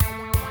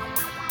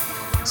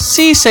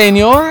Si,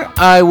 senor.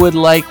 I would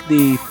like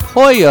the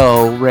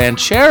pollo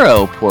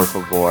ranchero, por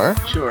favor.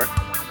 Sure.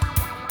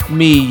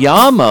 Me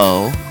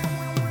llamo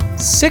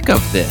sick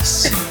of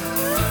this.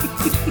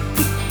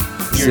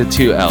 These are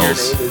two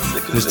L's.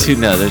 There's two.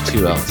 No, there are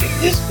two L's.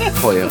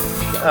 Pollo.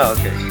 Oh,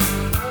 okay.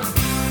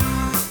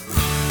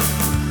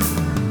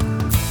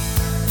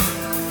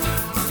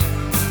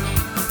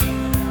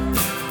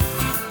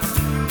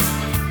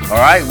 All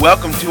right,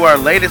 welcome to our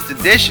latest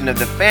edition of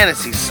the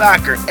Fantasy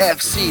Soccer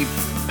FC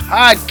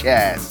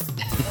podcast.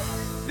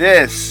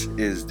 This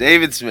is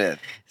David Smith.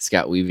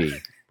 Scott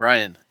Weavy.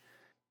 Brian.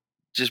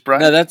 Just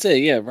Brian? No, that's it.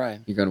 Yeah,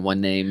 Brian. You're going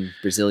one name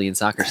Brazilian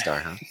soccer star,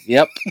 huh?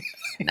 Yep.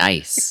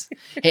 Nice.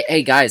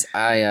 Hey guys,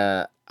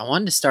 I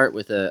wanted to start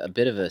with a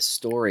bit of a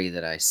story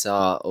that I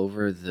saw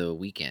over the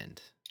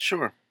weekend.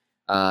 Sure.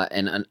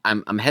 And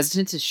I'm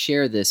hesitant to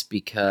share this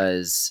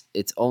because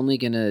it's only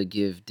gonna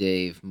give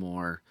Dave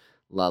more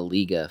La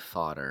Liga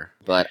fodder,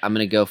 but I'm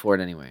gonna go for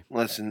it anyway.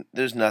 Listen,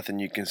 there's nothing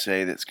you can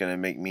say that's going to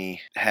make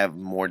me have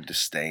more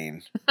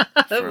disdain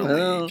for a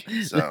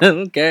league. So,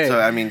 Okay. so,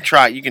 I mean,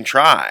 try. You can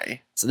try.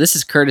 So this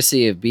is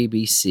courtesy of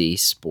BBC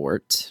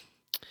Sport.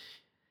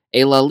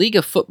 A La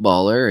Liga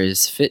footballer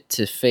is fit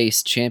to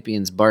face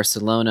champions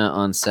Barcelona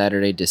on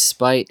Saturday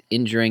despite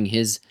injuring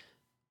his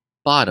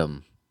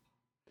bottom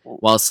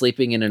while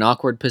sleeping in an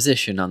awkward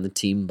position on the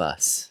team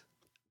bus.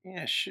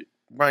 Yeah,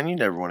 Brian, you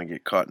never want to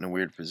get caught in a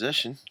weird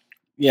position.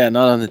 Yeah,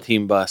 not on the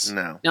team bus.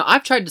 No. Now,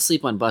 I've tried to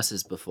sleep on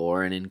buses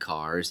before and in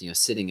cars,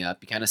 sitting up,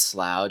 you kind of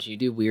slouch, you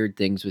do weird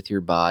things with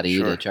your body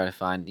Sure. to try to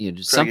find, just Try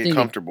to something get to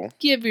comfortable.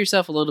 give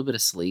yourself a little bit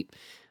of sleep,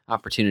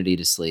 opportunity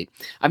to sleep.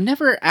 I've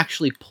never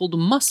actually pulled a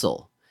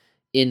muscle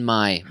in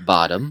my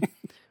bottom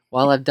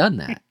while I've done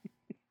that.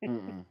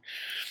 Mm-mm.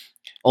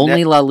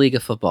 Only La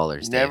Liga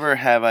footballers, Dave. Never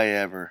have I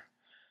ever.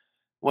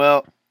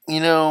 Well,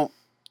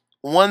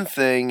 one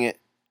thing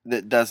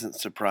that doesn't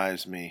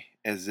surprise me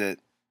is that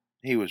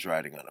he was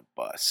riding on a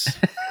bus.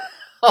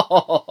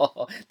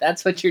 Oh,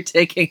 that's what you're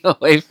taking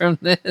away from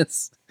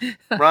this.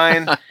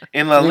 Brian,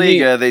 in La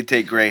Liga, they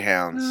take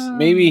greyhounds.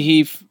 Maybe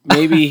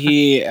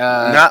he.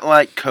 Not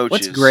like coaches.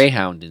 What's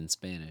greyhound in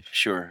Spanish?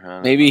 Sure. I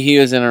don't Maybe know. he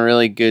was in a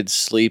really good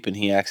sleep and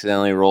he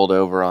accidentally rolled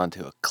over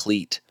onto a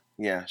cleat.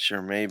 Yeah,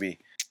 sure, maybe.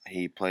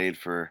 He played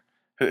for...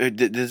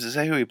 Does it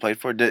say who he played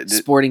for?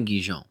 Sporting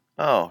Gijon.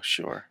 Oh,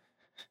 sure.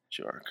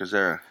 Sure, because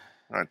they're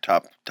a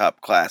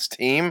top class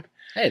team.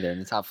 Hey, they're in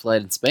the top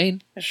flight in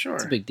Spain. Yeah, sure.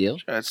 It's a big deal.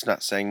 Sure, that's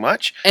not saying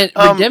much. And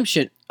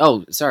redemption.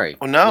 Oh, sorry.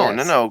 Oh, no,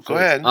 Yes. no. Go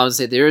ahead. I was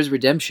say there is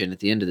redemption at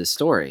the end of the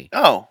story.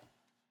 Oh,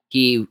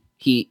 He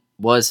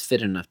was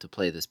fit enough to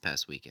play this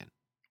past weekend.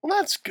 well,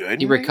 that's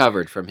good. He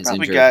recovered from his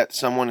Probably injury. got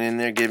someone in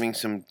there giving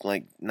some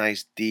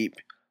nice deep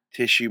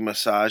tissue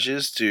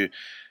massages to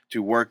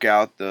work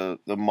out the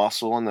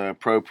muscle in the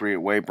appropriate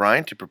way,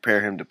 Brian, to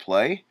prepare him to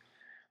play.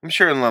 I'm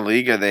sure in La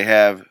Liga they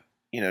have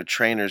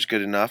trainers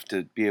good enough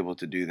to be able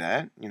to do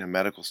that.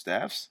 Medical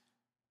staffs.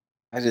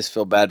 I just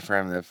feel bad for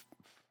him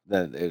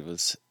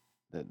that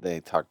they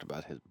talked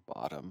about his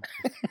bottom.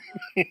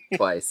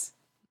 Twice.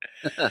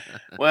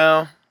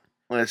 Well,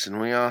 listen,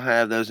 we all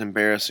have those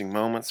embarrassing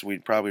moments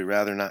we'd probably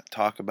rather not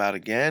talk about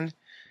again.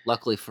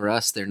 Luckily for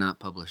us, they're not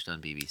published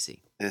on BBC.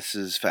 This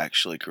is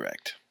factually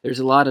correct. There's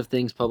a lot of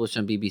things published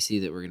on BBC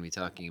that we're going to be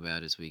talking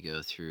about as we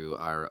go through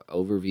our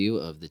overview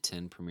of the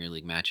 10 Premier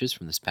League matches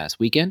from this past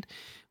weekend.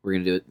 We're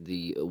going to do it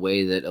the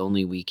way that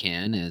only we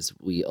can, as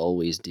we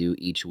always do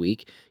each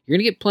week. You're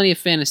going to get plenty of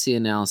fantasy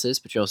analysis,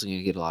 but you're also going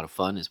to get a lot of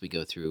fun as we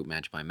go through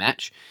match by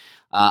match.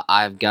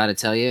 I've got to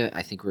tell you,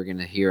 I think we're going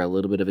to hear a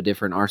little bit of a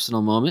different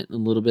Arsenal moment a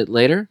little bit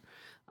later.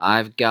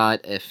 I've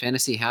got a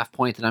fantasy half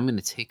point that I'm going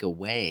to take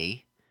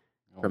away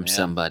from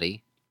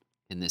somebody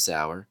in this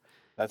hour.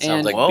 That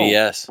sounds like Whoa.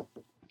 BS.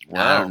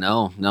 I don't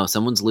know. No,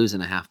 someone's losing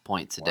a half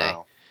point today.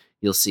 Wow.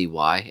 You'll see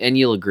why, and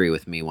you'll agree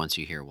with me once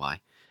you hear why.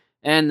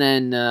 And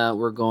then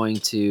we're going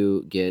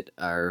to get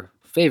our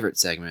favorite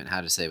segment,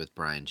 How to Say with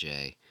Brian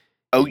J.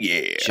 Oh,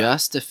 yeah.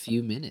 Just a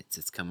few minutes.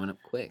 It's coming up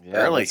quick. Yeah,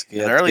 Early. let's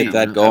Get that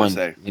that going.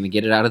 I'm going to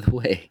get it out of the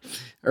way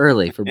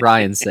early for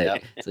Brian's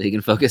sake, so he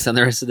can focus on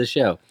the rest of the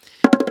show.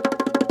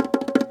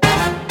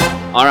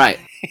 All right.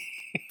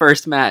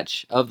 First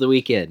match of the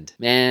weekend.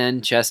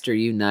 Manchester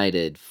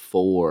United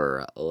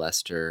 4,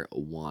 Leicester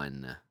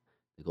 1.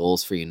 The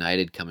goals for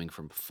United coming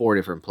from 4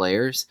 different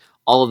players.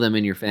 All of them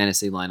in your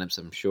fantasy lineups,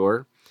 I'm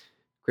sure.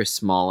 Chris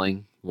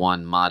Smalling,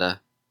 Juan Mata,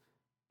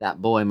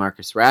 that boy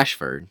Marcus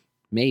Rashford,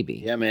 maybe.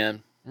 Yeah,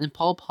 man. And then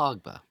Paul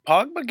Pogba.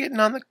 Pogba getting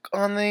on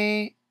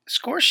the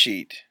score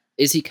sheet.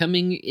 Is he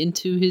coming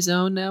into his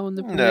own now in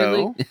the Premier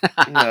No. League?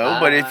 No,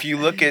 but if you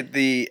look at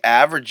the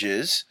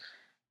averages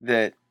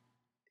that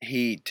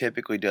he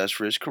typically does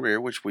for his career,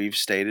 which we've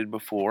stated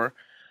before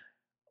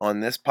on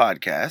this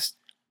podcast,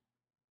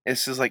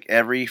 this is like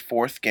every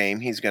fourth game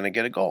he's going to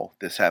get a goal.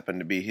 This happened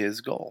to be his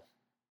goal.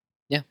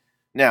 Yeah.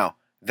 Now,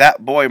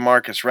 that boy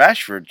Marcus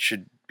Rashford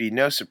should be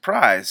no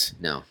surprise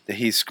No. that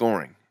he's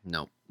scoring.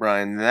 No.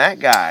 Brian, that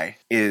guy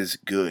is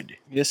good.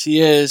 Yes, he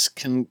is.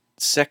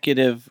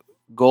 Consecutive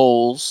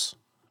goals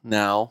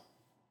now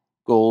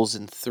goals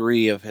in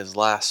 3 of his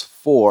last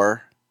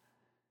 4.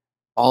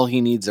 All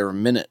he needs are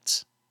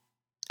minutes.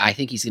 I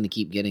think he's going to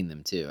keep getting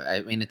them too.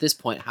 I mean, at this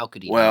point, how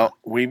could he Well,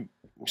 not?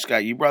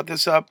 Scott, you brought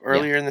this up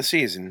earlier in the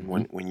season.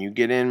 When you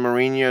get in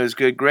Mourinho's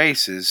good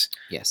graces,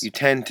 Yes. you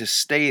tend to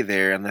stay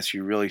there unless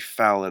you really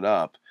foul it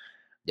up.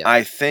 Yep.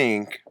 I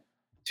think,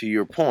 to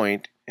your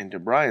point and to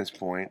Brian's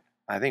point,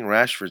 I think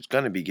Rashford's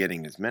going to be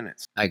getting his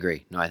minutes. I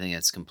agree. No, I think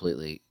that's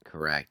completely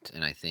correct,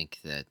 and I think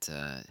that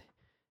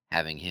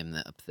having him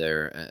up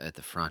there at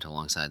the front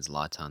alongside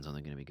Zlatan's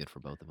only going to be good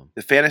for both of them.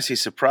 The fantasy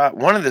surprise,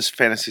 one of the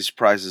fantasy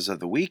surprises of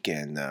the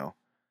weekend, though,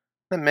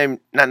 maybe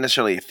not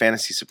necessarily a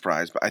fantasy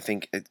surprise, but I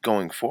think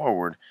going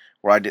forward,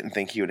 where I didn't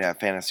think he would have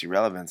fantasy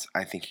relevance,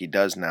 I think he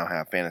does now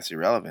have fantasy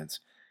relevance,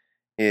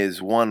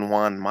 is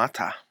Juan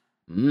Mata.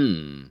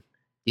 You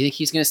think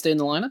he's going to stay in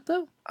the lineup,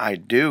 though? I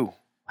do.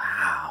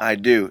 Wow. I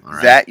do.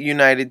 Right. That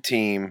United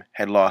team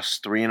had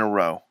lost 3 in a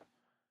row.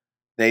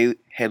 They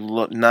had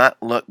not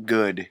looked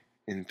good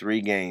in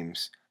 3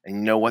 games. And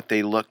you know what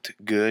they looked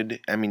good?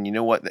 I mean, you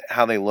know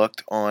how they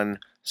looked on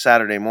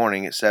Saturday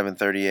morning at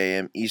 7:30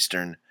 a.m.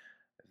 Eastern?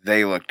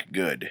 They looked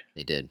good.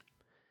 They did.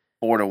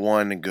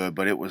 4-1 good,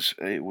 but it was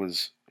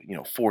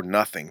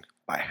 4-0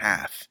 by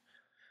half.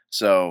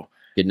 So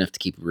good enough to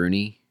keep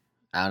Rooney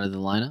out of the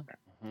lineup.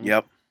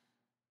 Yep.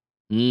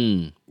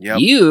 Yep.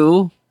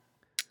 You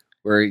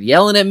were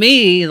yelling at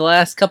me the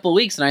last couple of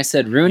weeks, and I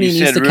said Rooney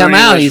needs to come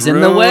out. He's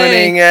in the way.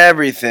 Ruining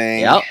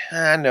everything. Yep.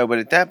 I know,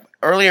 but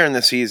earlier in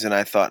the season,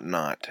 I thought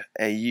not.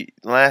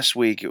 Last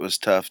week, it was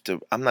tough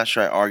to. I'm not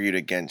sure I argued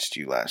against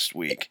you last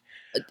week.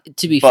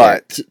 To be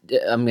fair,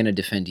 I'm going to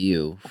defend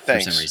you for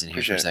some reason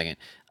here for a second.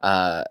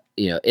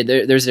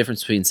 There's a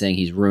difference between saying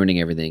he's ruining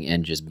everything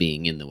and just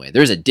being in the way.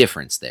 There's a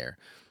difference there.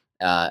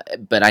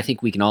 But I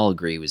think we can all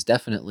agree he was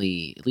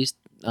definitely, at least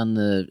on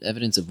the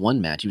evidence of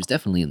one match, he was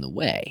definitely in the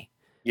way.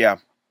 Yeah.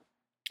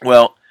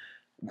 Well,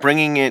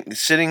 sitting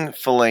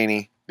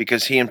Fellaini,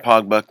 because he and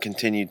Pogba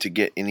continued to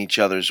get in each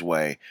other's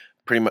way,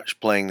 pretty much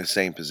playing the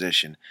same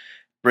position.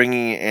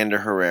 Bringing in Ander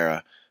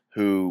Herrera,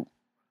 who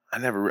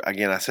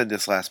I said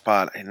this last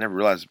pod, I never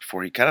realized it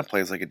before, he kind of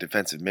plays like a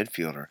defensive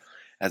midfielder,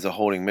 as a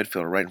holding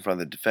midfielder right in front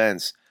of the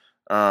defense.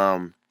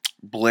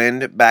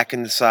 Blend back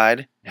in the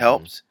side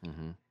helps.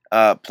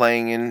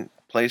 Playing in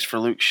place for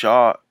Luke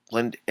Shaw,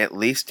 Blend at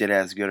least did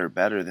as good or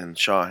better than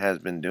Shaw has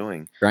been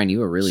doing. Brian, you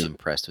were really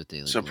impressed with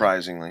Daily.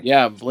 Surprisingly.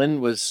 Yeah,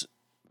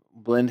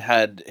 Blend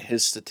had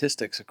his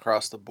statistics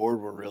across the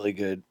board were really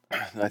good.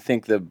 I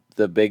think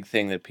the big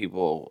thing that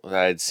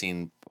I had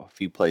seen a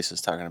few places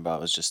talking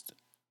about was just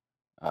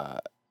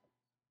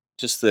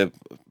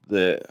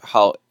the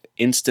how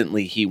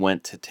instantly he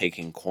went to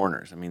taking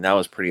corners. I mean, that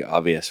was pretty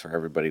obvious for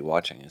everybody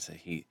watching. Is that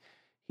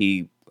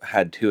he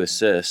had 2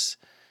 assists,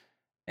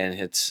 and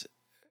if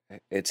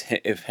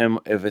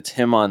it's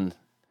him on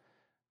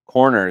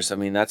corners, I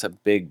mean, that's a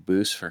big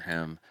boost for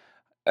him.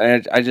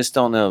 I just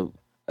don't know.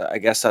 I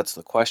guess that's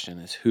the question: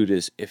 is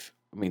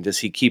does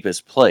he keep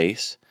his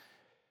place?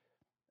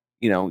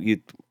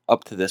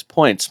 Up to this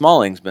point,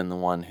 Smalling's been the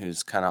one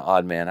who's kind of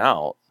odd man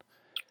out.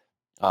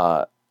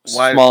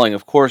 Smalling,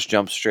 of course,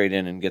 jumps straight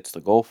in and gets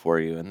the goal for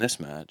you in this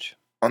match.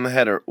 On the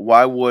header,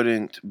 why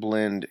wouldn't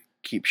Blend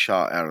keep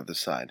Shaw out of the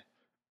side?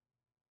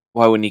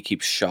 Why wouldn't he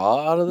keep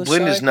Shaw out of the side?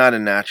 Blend is not a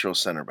natural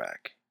center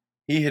back.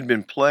 He had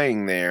been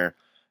playing there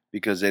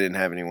because they didn't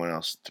have anyone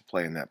else to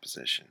play in that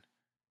position.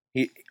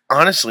 He,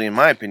 honestly, in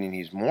my opinion,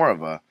 he's more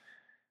of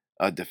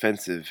a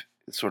defensive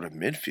sort of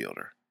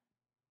midfielder,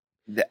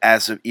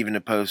 even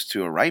opposed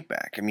to a right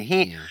back. I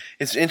mean,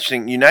 it's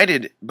interesting.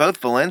 United, both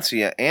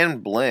Valencia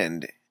and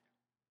Blend,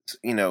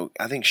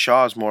 I think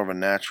Shaw is more of a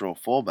natural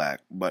fullback,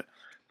 but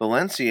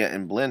Valencia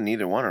and Blend,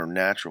 neither one are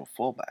natural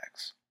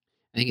fullbacks.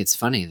 I think it's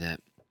funny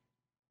that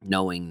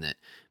knowing that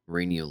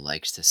Mourinho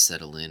likes to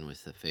settle in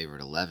with the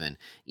favorite 11,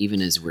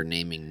 even as we're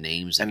naming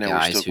names of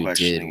guys who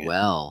did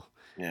well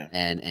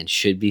and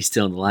should be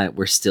still in the lineup,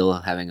 we're still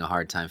having a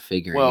hard time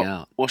figuring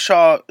out. Well,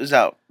 Shaw is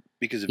out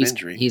because of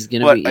injury. He's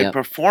going to be. But a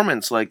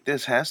performance like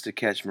this has to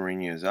catch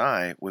Mourinho's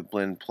eye with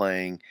Blend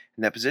playing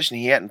in that position.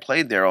 He hadn't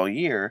played there all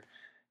year.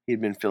 He'd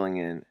been filling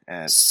in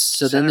at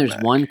So then there's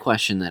one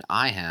question that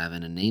I have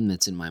and a name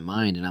that's in my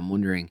mind, and I'm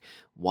wondering,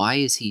 why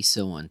is he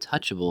so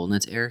untouchable? And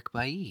that's Eric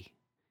Bailly.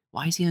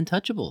 Why is he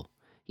untouchable?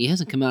 He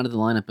hasn't come out of the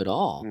lineup at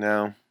all.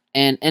 No.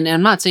 And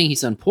I'm not saying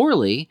he's done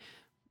poorly.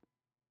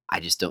 I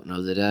just don't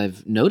know that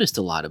I've noticed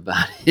a lot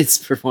about his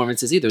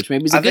performances either, which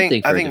maybe is a good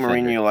thing for a defender. I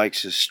think Mourinho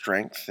likes his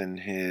strength and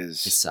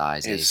his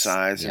size,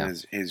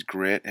 and his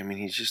grit. I mean,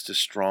 he's just a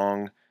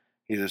strong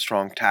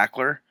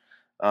tackler.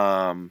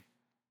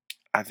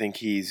 I think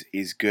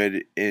he's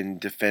good in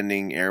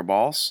defending air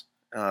balls,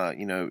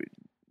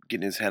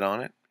 getting his head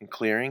on it and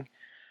clearing.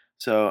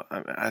 So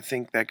I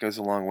think that goes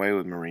a long way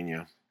with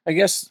Mourinho. I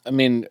guess, I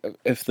mean,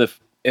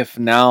 if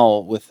now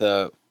with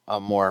a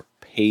more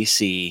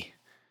pacey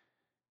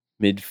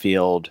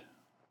midfield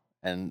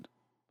and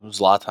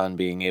Zlatan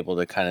being able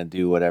to kind of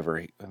do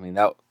whatever,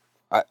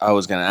 I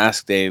was going to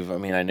ask Dave, I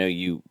mean, I know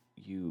you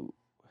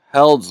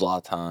held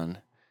Zlatan,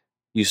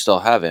 you still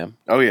have him.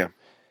 Oh, yeah.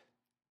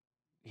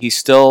 he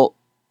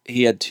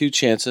had 2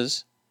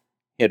 chances.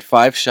 He had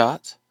 5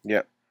 shots.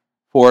 Yep.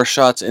 4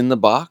 shots in the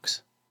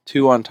box,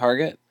 2 on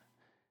target.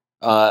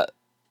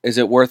 Is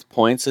it worth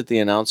points that the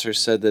announcer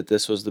said that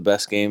this was the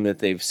best game that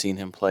they've seen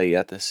him play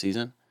yet this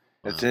season?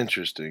 That's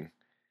interesting.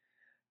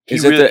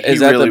 Is that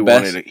the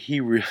best? He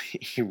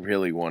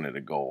really wanted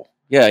a goal.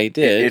 Yeah, he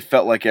did. It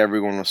felt like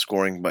everyone was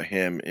scoring but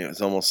him. It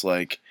was almost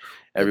like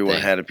everyone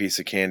thing. had a piece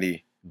of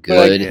candy.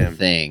 Good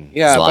thing.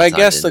 Yeah, but I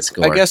guess Zlatan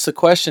didn't I guess the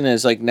question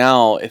is like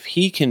now if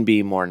he can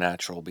be more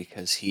natural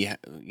because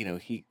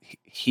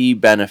he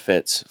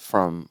benefits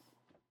from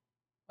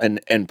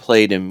and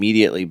played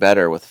immediately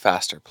better with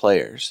faster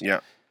players. Yeah.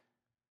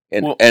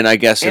 And I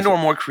guess or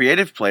more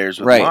creative players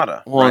with right.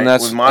 Mata. Well, right?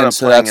 and with Mata and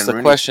so playing that's in the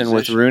Rooney's question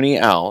with position. Rooney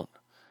out.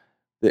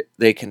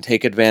 They can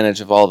take advantage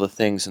of all the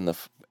things in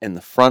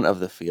the front of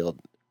the field.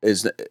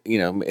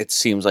 It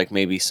seems like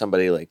maybe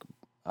somebody like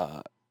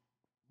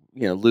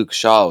Luke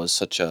Shaw was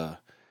such a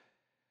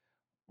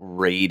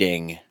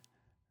raiding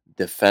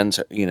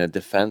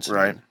defenseman.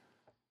 Right.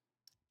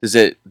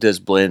 Does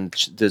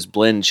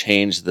Blinn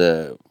change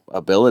the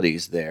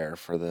abilities there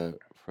for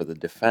the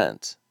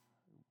defense,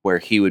 where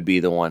he would be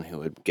the one who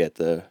would get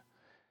the?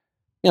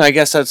 I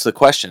guess that's the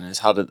question: is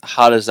how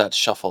does that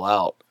shuffle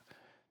out?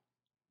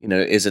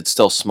 Is it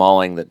still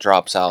Smalling that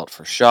drops out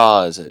for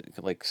Shaw? Is it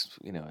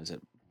is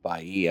it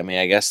Bailly? I mean,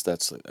 I guess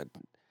that's.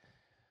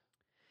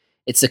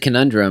 It's a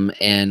conundrum,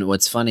 and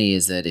what's funny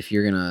is that if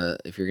you're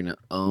gonna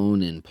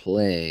own and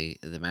play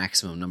the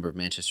maximum number of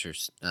Manchester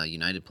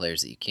United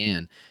players that you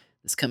can,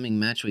 this coming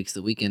match week's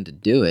the weekend to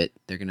do it.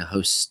 They're gonna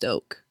host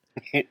Stoke.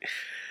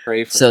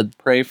 Pray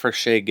for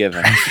Shea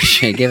Given.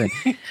 Shea Given.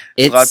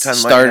 It's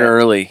start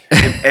early.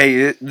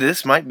 Hey,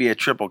 this might be a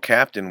triple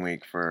captain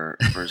week for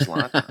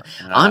Zlatan.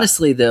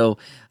 Honestly, though,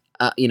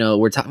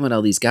 we're talking about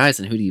all these guys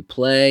and who do you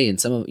play, and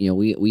some of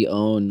we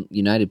own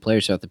United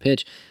players throughout the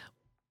pitch.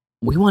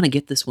 We want to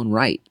get this one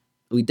right.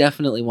 We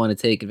definitely want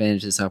to take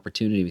advantage of this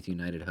opportunity with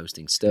United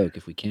hosting Stoke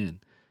if we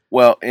can.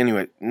 Well,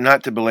 anyway,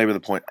 not to belabor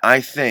the point,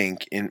 I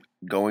think in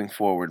going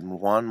forward,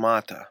 Juan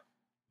Mata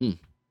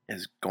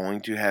is going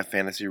to have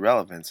fantasy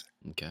relevance.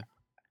 Okay.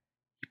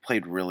 He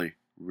played really,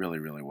 really,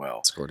 really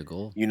well. Scored a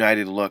goal.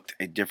 United looked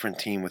a different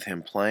team with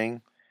him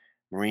playing.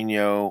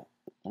 Mourinho,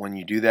 when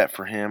you do that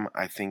for him,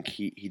 I think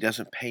he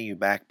doesn't pay you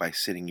back by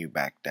sitting you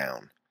back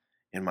down.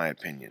 In my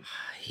opinion,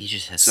 he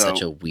just has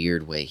such a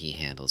weird way he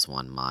handles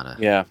Juan Mata.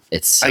 Yeah,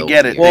 it's so I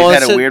get it. Weird.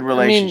 They've had a weird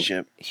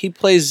relationship. He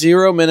plays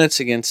 0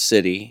 minutes against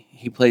City.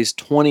 He plays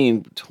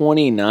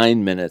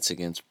 29 minutes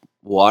against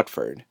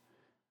Watford.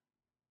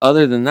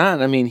 Other than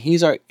that, I mean,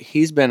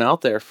 he's been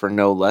out there for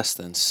no less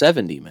than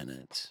 70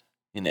 minutes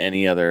in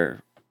any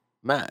other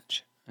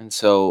match, and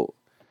so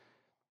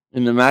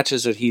in the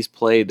matches that he's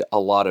played a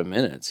lot of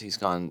minutes, he's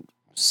gone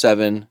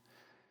 7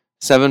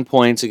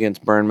 points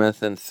against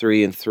Bournemouth and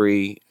 3 and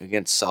 3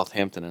 against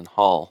Southampton and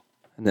Hull,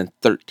 and then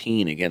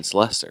 13 against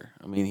Leicester.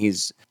 I mean, he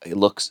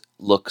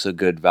looks a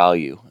good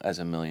value, as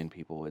a million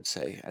people would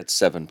say, at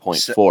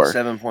 7.4.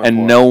 7.4.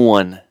 And no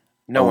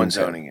one's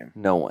owning him.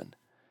 No one.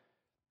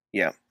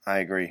 Yeah, I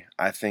agree.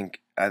 I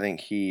think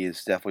he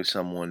is definitely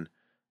someone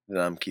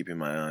that I'm keeping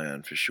my eye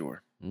on for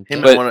sure. Okay.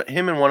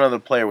 Him and one other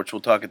player, which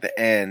we'll talk at the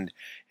end,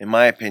 in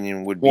my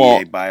opinion, would be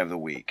a buy of the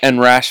week. And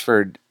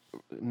Rashford,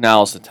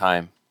 now's the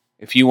time.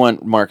 If you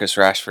want Marcus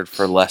Rashford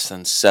for less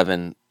than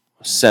 £7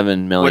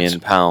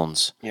 million,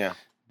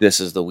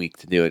 this is the week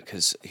to do it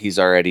because he's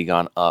already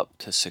gone up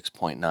to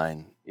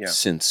 6.9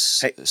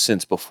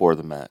 since before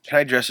the match. Can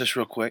I address this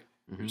real quick?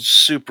 Mm-hmm.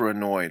 Super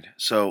annoyed.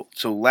 So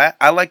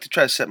I like to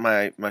try to set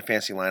my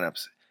fantasy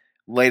lineups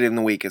late in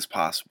the week as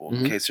possible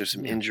in case there's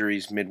some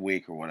injuries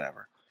midweek or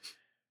whatever.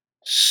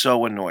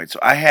 So annoyed. So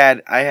I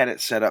had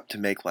it set up to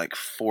make like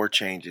 4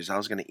 changes. I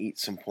was going to eat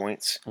some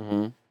points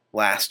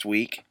last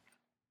week.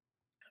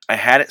 I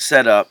had it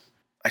set up.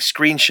 I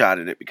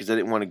screenshotted it because I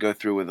didn't want to go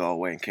through with it all the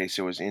way in case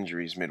there was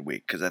injuries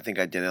midweek because I think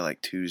I did it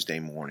like Tuesday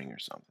morning or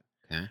something.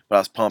 Okay. But I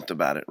was pumped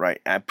about it,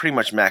 right? I pretty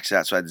much maxed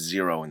out, so I had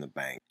 0 in the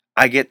bank.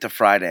 I get to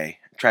Friday,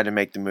 tried to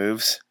make the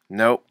moves.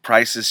 Nope,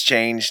 prices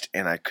changed,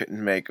 and I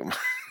couldn't make them.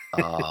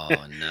 Oh,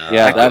 no.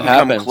 Yeah, that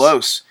happens.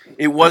 Close.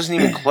 It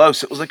wasn't even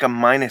close. It was like a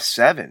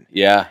 -7.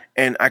 Yeah.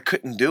 And I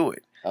couldn't do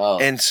it. Oh.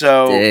 And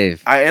so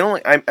Dave.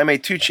 I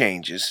made 2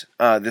 changes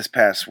this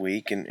past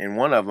week, and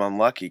one of them I'm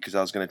lucky because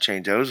I was going to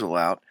change Ozil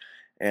out,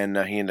 and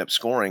he ended up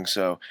scoring.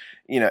 So,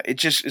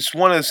 it's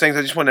one of those things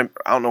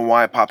I don't know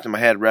why it popped in my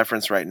head,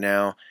 reference right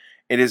now.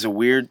 It is a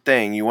weird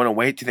thing. You want to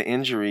wait to the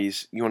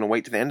injuries. You want to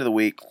wait to the end of the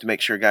week to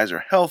make sure guys are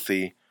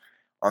healthy.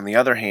 On the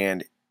other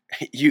hand,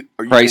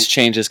 price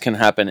changes can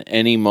happen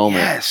any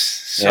moment. Yes,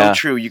 so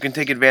true. You can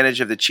take advantage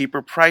of the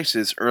cheaper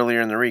prices earlier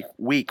in the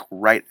week,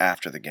 right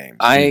after the game.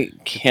 I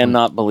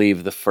cannot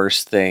believe the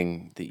first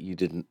thing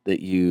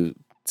that you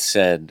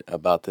said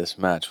about this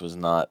match was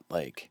not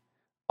like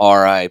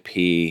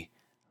R.I.P.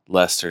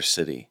 Leicester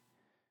City.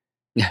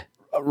 Yeah.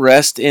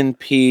 Rest in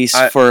peace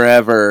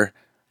forever,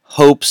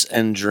 hopes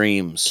and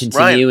dreams.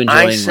 Continue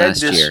enjoying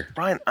last year.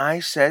 Brian, I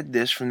said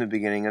this from the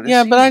beginning of the Yeah,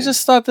 season. but I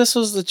just thought this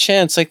was the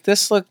chance. Like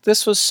this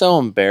was so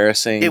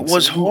embarrassing. It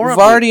was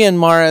horrible. Vardy and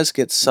Mahrez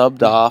get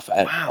subbed off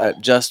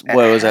at just At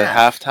what was at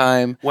half.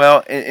 halftime.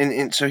 Well,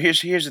 and so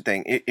here's the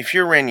thing. If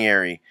you're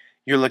Ranieri,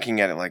 you're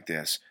looking at it like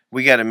this.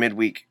 We got a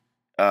midweek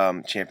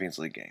Champions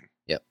League game.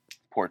 Yep.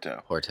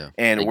 Porto. Big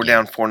And we're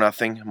game. down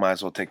 4-0. Might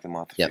as well take them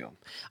off the field.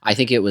 I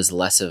think it was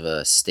less of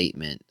a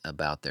statement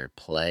about their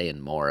play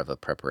and more of a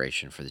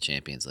preparation for the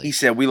Champions League. He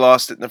said, we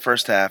lost it in the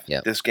first half.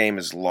 Yep. This game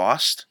is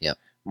lost. Yep.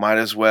 Might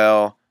as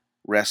well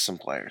rest some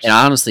players. And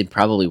honestly,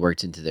 probably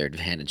worked into their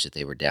advantage that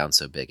they were down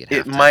so big at halftime.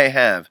 It might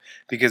have,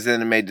 because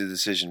then it made the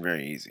decision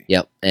very easy.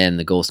 Yep, and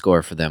the goal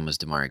scorer for them was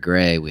Damari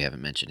Gray. We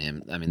haven't mentioned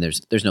him. I mean,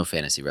 there's no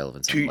fantasy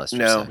relevance on the Leicester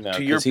no. side. No,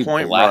 To your 'cause he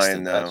point, blasted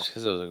Brian, that though.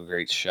 because it was a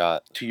great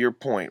shot. To your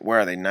point, where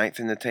are they? 9th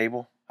in the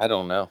table? I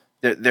don't know.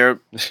 They're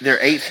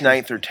 8th,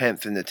 9th, or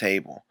 10th in the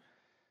table.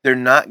 They're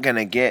not going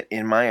to get,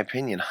 in my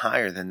opinion,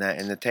 higher than that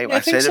in the table. Yeah, I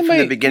I think said it from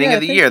the beginning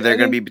of the year. They're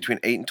going to be between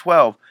 8 and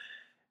 12.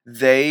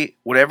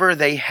 Whatever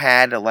they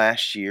had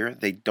last year,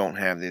 they don't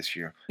have this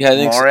year. Yeah, I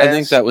think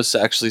Mahrez- that was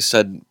actually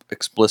said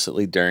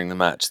explicitly during the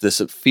match. This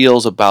it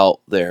feels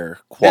about their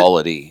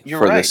quality You're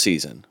for right. the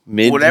season.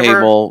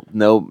 Mid-table,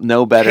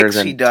 no better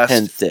Pixie than dust.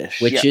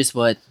 10th-ish. Which is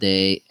what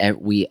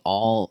we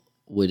all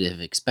would have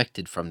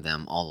expected from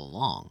them all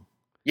along.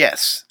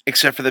 Yes,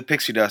 except for the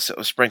pixie dust that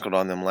was sprinkled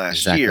on them last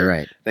Exactly year.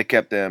 right. That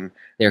kept them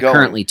They're going.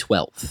 currently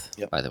 12th,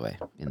 Yep. by the way,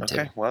 in the Okay,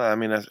 table. well, I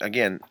mean,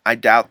 again, I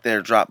doubt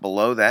they'll drop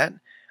below that.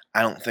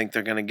 I don't think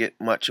they're going to get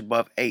much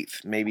above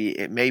 8th.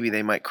 Maybe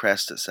they might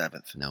crest at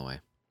 7th. No way.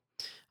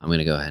 I'm going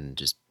to go ahead and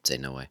just say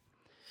no way.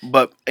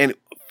 But in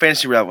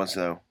fantasy relevance,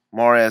 though,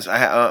 Mahrez,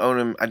 I own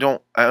him.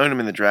 I own him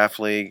in the draft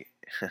league.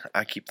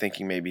 I keep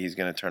thinking maybe he's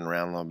going to turn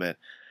around a little bit.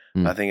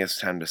 Hmm. I think it's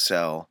time to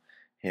sell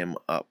him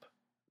up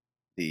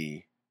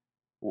the.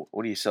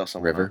 What do you sell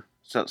someone? River?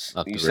 So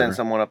Up you the send river?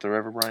 someone up the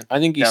river, Brian? I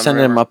think you Down the send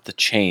him river? up the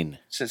chain.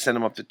 Send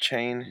him up the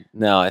chain.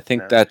 No, I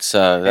think No. that's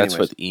Anyways.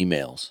 with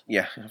emails.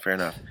 Yeah, fair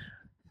enough.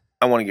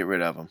 I want to get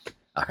rid of him.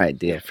 All right,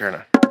 deal. Yeah, fair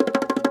enough.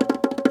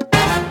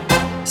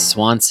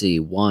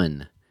 Swansea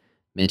 1,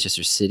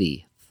 Manchester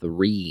City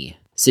 3.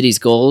 City's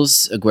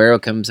goals, Aguero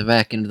comes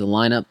back into the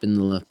lineup in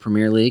the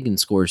Premier League and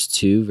scores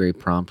 2 very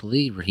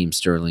promptly. Raheem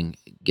Sterling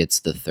gets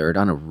the 3rd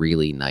on a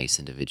really nice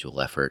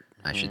individual effort,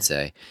 I should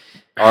say.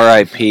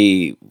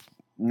 R.I.P.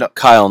 No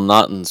Kyle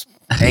Naughton's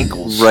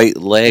ankles. right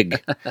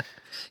leg.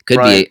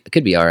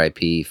 Could be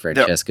R.I.P.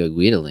 Francesco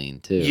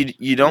Guidolin too.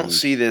 You don't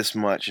see this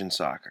much in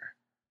soccer,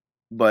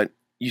 but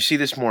you see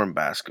this more in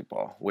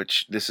basketball.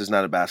 Which this is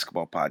not a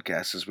basketball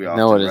podcast, as we often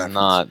No, it is reference.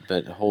 not.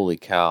 But holy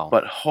cow!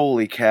 But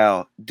holy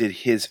cow, did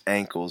his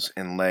ankles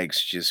and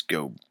legs just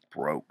go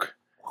broke?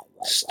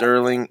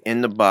 Sterling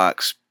in the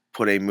box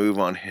put a move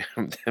on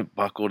him that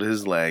buckled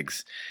his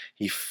legs.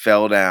 He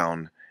fell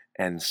down,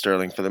 and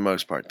Sterling, for the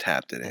most part,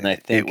 tapped it in. and I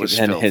it think was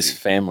and filthy. his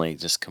family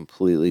just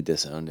completely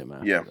disowned him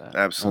after Yeah, that.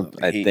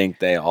 absolutely. I think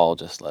they all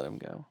just let him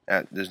go.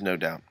 There's no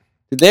doubt.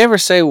 Did they ever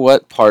say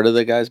what part of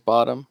the guy's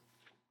bottom?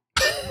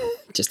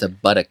 Just a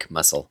buttock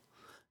muscle.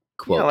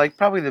 Quote. Yeah, like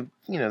probably the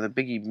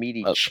biggie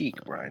meaty Oh. cheek,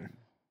 Brian.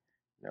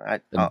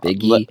 the I'll-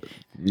 biggie,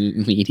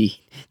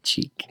 meaty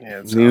cheek. Yeah,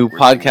 it's New awkward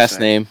thing to podcast say.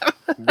 name.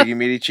 Biggie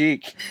meaty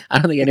cheek. I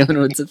don't think anyone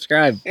would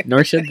subscribe,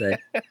 nor should they.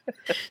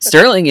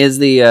 Sterling is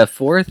the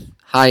 4th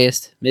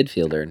highest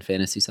midfielder in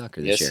fantasy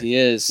soccer this Yes, year. he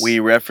is. We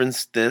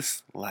referenced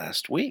this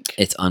last week.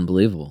 It's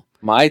unbelievable.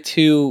 My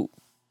two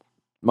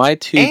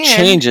And-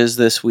 changes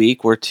this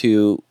week were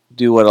to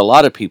do what a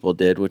lot of people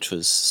did, which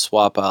was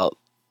swap out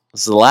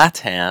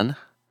Zlatan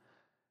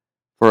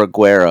for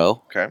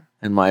Aguero, Okay.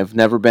 and I've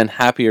never been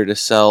happier to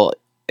sell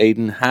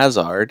Aiden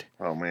Hazard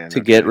Oh man. to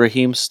okay. get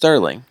Raheem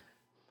Sterling.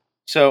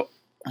 So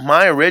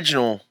my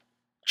original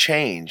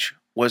change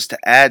was to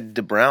add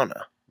De Bruyne,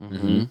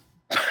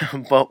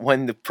 Mm-hmm. but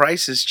when the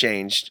prices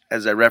changed,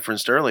 as I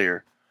referenced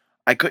earlier,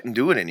 I couldn't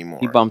do it anymore.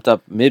 He bumped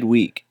up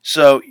midweek.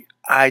 So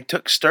I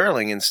took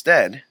Sterling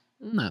instead,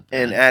 Not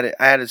bad. and I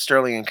added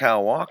Sterling and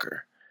Kyle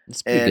Walker.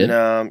 It's pretty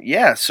And good.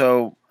 yeah,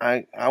 so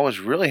I was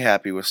really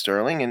happy with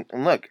Sterling. And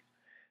look,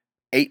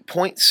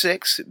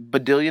 $8.6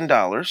 billion,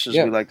 as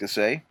Yeah. we like to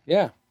say.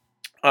 Yeah.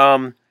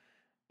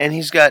 And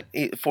he's got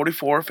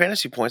 44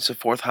 fantasy points, the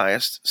 4th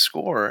highest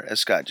scorer, as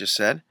Scott just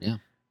said. Yeah.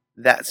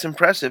 That's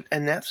impressive,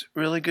 and that's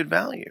really good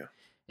value.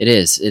 It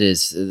is.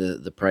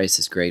 The price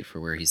is great for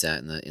where he's at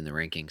in the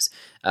rankings.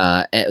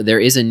 There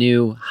is a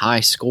new high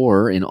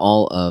scorer in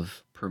all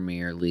of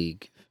Premier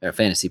League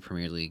Fantasy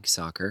Premier League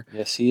soccer.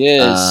 Yes, he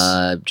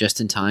is. Just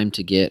in time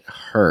to get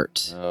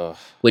hurt. Ugh.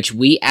 Which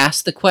we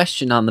asked the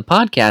question on the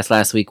podcast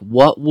last week: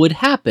 what would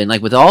happen,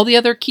 like with all the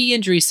other key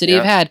injuries City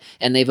have Yeah. had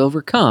and they've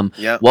overcome?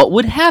 Yeah. What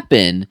would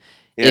happen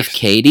if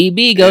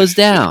KDB goes if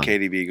down?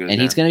 KDB goes And down.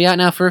 he's going to be out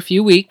now for a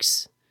few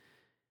weeks.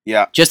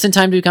 Yeah. Just in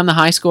time to become the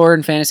high scorer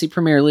in Fantasy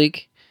Premier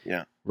League.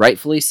 Yeah.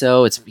 Rightfully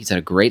so. He's had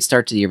a great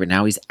start to the year, but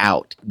now he's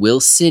out. Will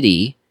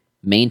City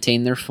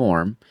maintain their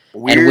form.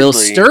 Weirdly, And will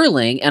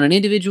Sterling, on an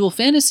individual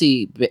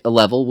fantasy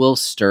level, will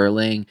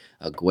Sterling,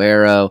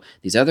 Aguero,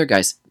 these other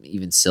guys,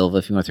 even Silva,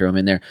 if you want to throw them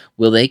in there,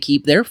 will they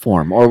keep their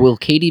form, or will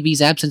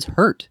KDB's absence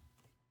hurt?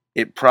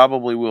 it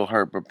probably will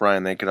hurt, but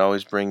Brian, they could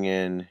always bring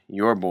in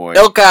your boy.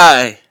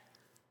 Ilkay.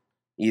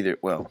 Either,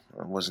 well,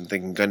 I wasn't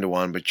thinking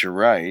Gundogan, but you're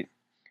right.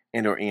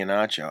 And or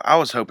Iheanacho. I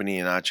was hoping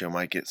Iheanacho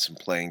might get some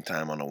playing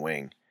time on a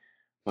wing.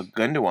 But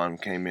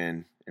Gundogan came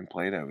in and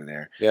played over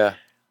there. Yeah.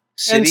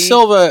 City, And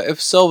Silva,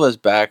 if Silva's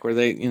back, where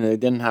they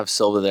didn't have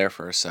Silva there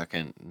for a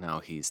second, now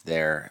he's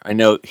there. I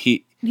know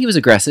He was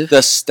aggressive.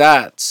 the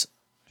stats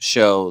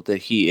show that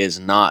he is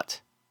not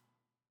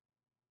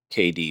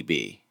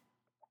KDB.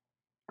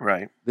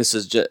 right. This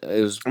is just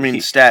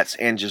Stats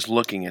and just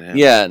looking at him.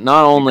 yeah,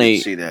 not only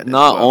see that as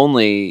not well.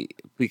 only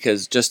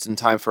because just in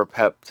time for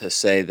Pep to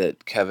say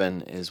that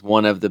Kevin is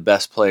one of the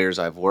best players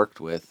I've worked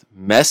with.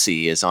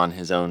 Messi is on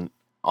his own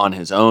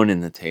in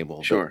the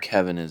table, Sure. but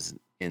Kevin is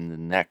in the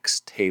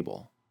next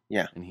table.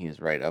 Yeah. And he is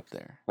right up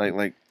there.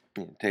 Like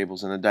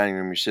tables in the dining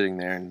room, you're sitting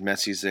there, and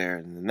Messi's there,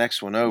 and the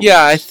next one over.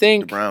 Yeah, I is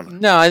think De Bruyne.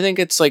 no, I think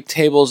it's like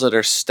tables that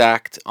are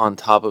stacked on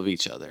top of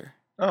each other,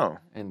 Oh,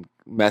 and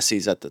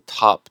Messi's at the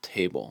top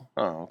table.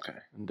 okay.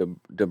 And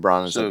De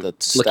Bruyne is So, at the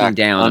Looking stacked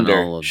down under.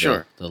 on all of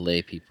Sure. the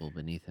lay people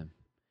beneath him.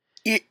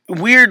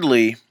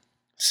 Weirdly,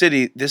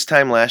 City this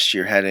time last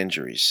year had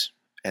injuries,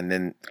 and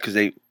then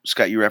because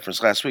Scott, you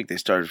referenced last week, they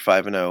started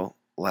 5-0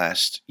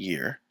 last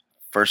year,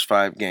 first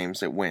 5 games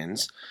that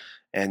wins,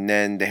 and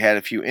then they had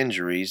a few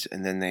injuries,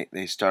 and then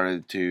they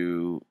started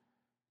to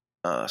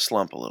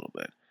slump a little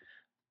bit.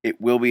 It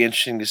will be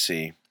interesting to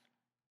see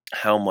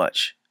how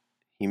much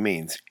he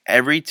means.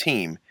 Every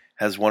team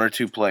has 1 or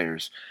 2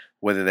 players,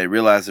 whether they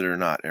realize it or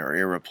not, are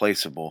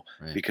irreplaceable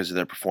Right. because of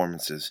their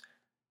performances.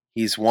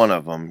 He's one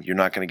of them. You're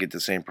not going to get the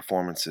same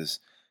performances.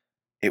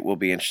 It will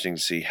be interesting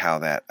to see how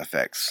that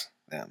affects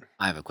them.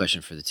 I have a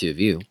question for the two of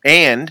you.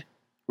 And,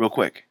 real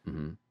quick,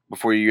 Mm-hmm.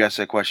 before you ask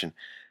that question,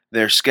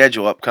 their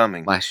schedule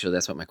upcoming. Well, actually,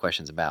 that's what my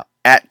question's about.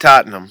 At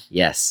Tottenham,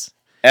 Yes.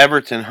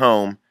 Everton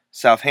home,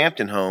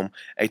 Southampton home,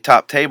 a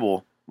top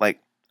table, like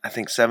I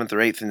think 7th or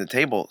 8th in the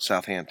table,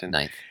 Southampton.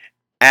 9th.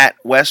 At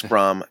West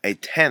Brom, a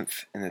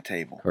 10th in the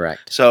table.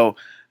 Correct. So,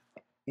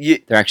 They're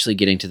actually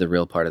getting to the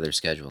real part of their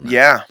schedule now.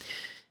 yeah.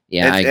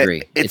 Yeah, I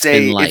agree. It's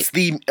been light. It's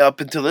the up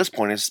until this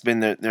point, it's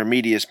been their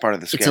meatiest part of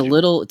the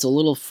schedule. It's a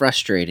little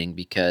frustrating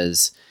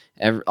because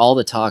all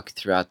the talk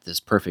throughout this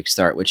perfect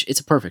start, which it's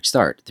a perfect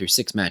start through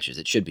 6 matches,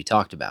 it should be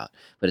talked about,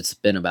 but it's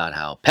been about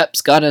how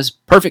Pep's got us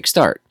perfect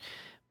start.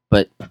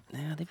 But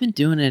they've been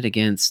doing it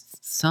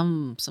against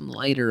some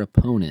lighter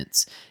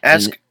opponents.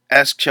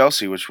 Ask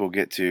Chelsea, which we'll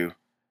get to,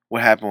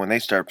 what happened when they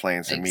start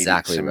playing some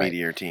Exactly right.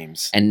 meatier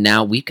teams. And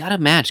now we've got a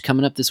match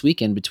coming up this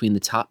weekend between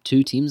the top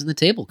 2 teams in the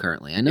table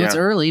currently. I know it's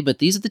Yeah. early, but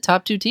these are the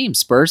top 2 teams.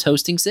 Spurs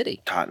hosting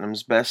City.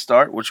 Tottenham's best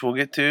start, which we'll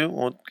get to.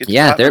 We'll get to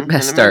Yeah, their Tottenham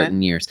best in a start minute.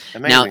 in years.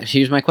 Amazing. Now,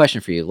 here's my question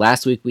for you.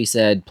 Last week we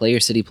said player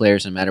City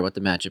players, no matter what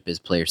the matchup is,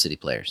 player City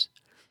players.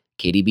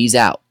 KDB's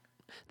out.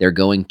 They're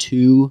going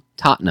to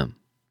Tottenham.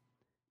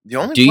 The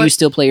only Do you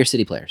still play your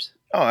City players?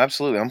 Oh,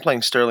 absolutely. I'm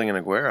playing Sterling and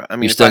Aguero. I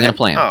mean, You're if still I gonna had-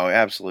 play 'em? Oh,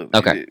 absolutely.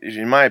 Okay.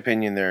 In my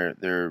opinion,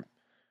 they're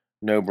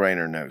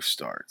no-brainer, no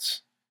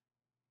starts.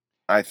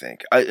 I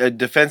think a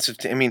defensive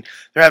team. I mean,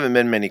 there haven't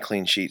been many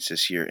clean sheets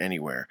this year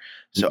anywhere,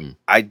 so Mm-mm.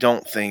 I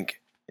don't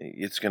think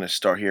it's going to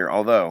start here.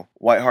 Although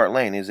White Hart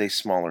Lane is a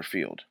smaller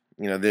field.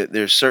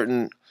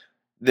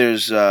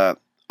 There's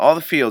all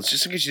the fields.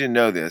 Just in case you didn't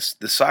know this,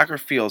 the soccer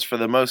fields for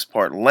the most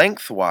part,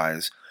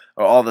 lengthwise,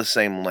 are all the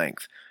same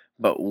length,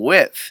 but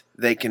width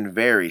they can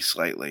vary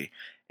slightly.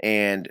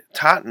 And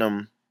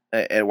Tottenham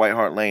at White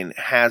Hart Lane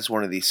has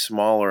one of these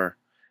smaller.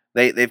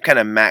 They've kind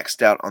of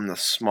maxed out on the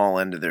small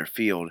end of their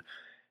field.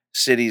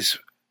 Cities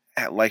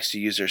likes to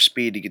use their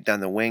speed to get down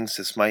the wings.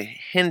 This might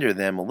hinder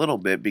them a little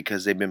bit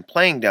because they've been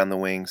playing down the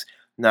wings,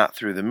 not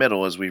through the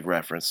middle, as we've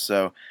referenced.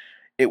 So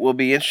it will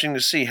be interesting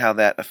to see how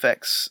that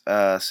affects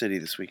City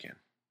this weekend.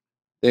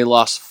 They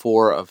lost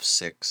 4 of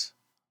 6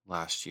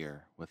 last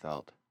year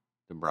without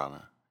De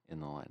Bruyne in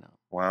the lineup.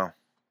 Wow,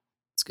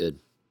 It's good.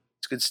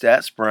 it's good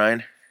stats,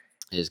 Brian.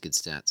 It is good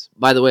stats.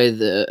 By the way,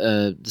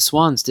 the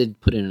Swans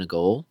did put in a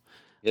goal.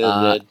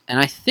 Yeah, And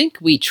I think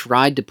we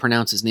tried to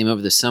pronounce his name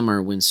over the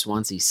summer when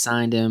Swansea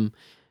signed him.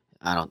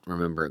 I don't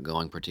remember it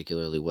going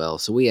particularly well.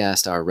 So we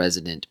asked our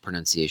resident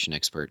pronunciation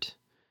expert,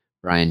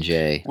 Brian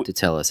J., to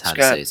tell us how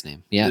to Scott, say his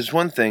name. Yeah. There's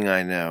one thing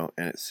I know,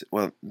 and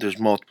there's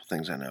multiple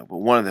things I know, but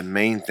one of the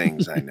main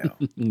things I know,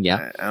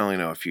 Yeah. I only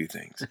know a few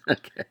things,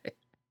 Okay.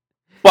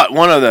 but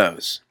one of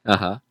those,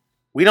 Uh-huh.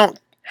 we don't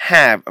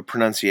have a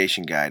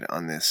pronunciation guide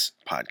on this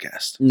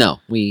podcast.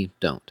 No, we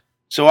don't.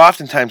 So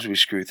oftentimes we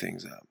screw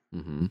things up.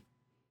 Mm-hmm.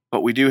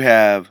 But we do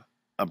have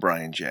a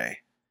Brian J.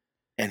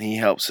 And he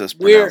helps us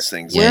We're- pronounce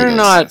things. we're like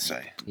not- this,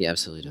 I say. He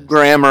absolutely does.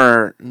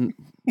 grammar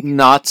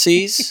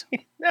Nazis.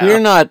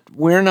 No.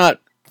 We're not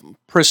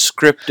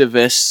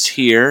prescriptivists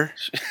here.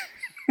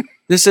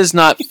 This is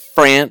not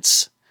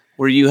France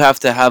where you have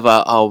to have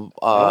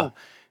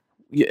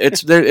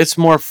it's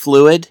more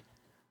fluid.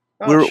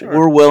 Oh, sure.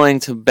 we're willing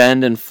to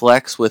bend and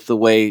flex with the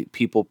way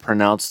people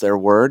pronounce their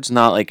words,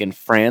 not like in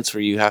France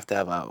where you have to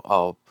have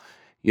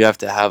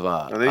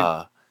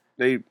Are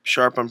they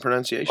sharp on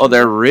pronunciation?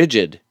 they're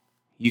rigid.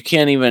 You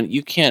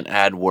can't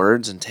add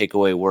words and take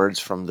away words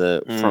from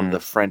the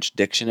French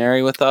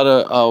dictionary without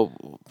a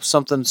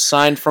something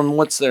signed from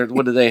what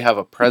do they have,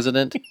 a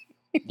president?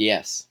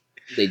 Yes,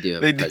 they do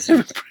have They a do.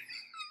 president.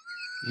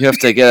 You have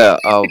to get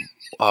a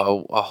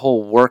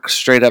whole work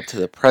straight up to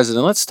the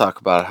president. Let's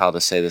talk about how to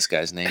say this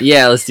guy's name.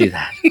 Yeah, let's do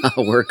that.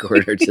 A work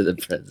order to the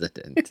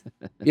president.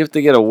 You have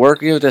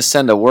to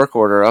send a work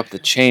order up the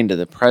chain to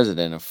the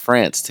president of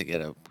France to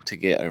get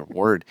a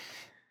word.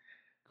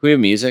 Can we have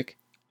music?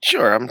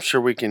 Sure, I'm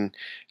sure we can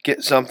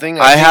get something.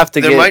 I have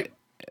to there get might.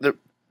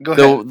 Go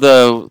ahead.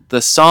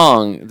 the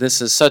song.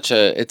 This is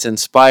it's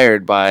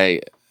inspired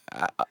by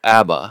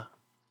ABBA.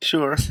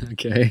 Sure.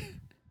 Okay.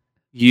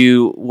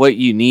 What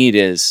you need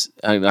is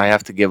I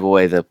have to give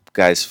away the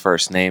guy's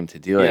first name to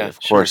do it. Yeah, Of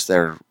course,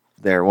 they're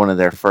one of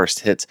their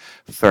first hits,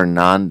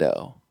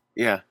 Fernando.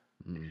 Yeah.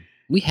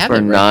 We have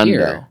it right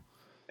here.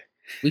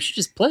 We should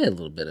just play a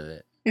little bit of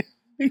it.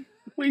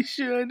 We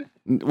should.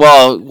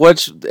 Well,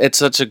 it's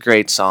such a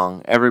great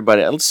song.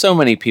 So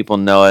many people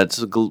know it.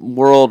 It's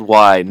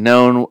worldwide,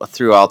 known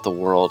throughout the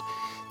world.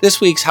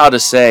 This week's How to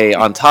Say,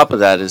 on top of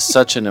that, is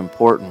such an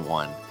important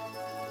one.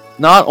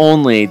 Not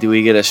only do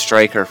we get a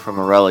striker from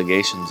a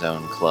relegation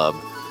zone club,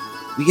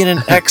 we get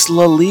an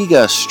ex-La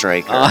Liga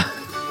striker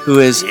who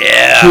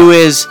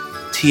is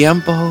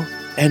tiempo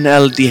en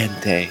el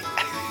diente.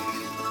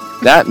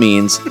 That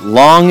means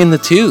long in the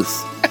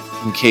tooth,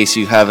 in case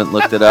you haven't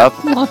looked it up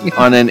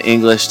on an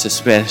English to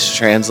Spanish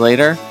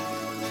translator.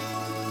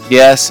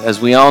 Yes, as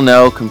we all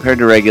know, compared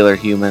to regular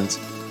humans,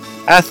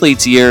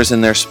 athletes' years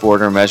in their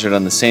sport are measured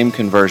on the same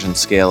conversion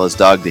scale as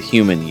dog to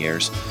human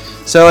years.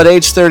 So at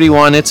age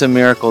 31, it's a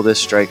miracle this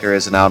striker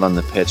isn't out on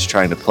the pitch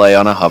trying to play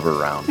on a hover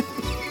round.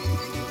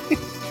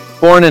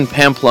 Born in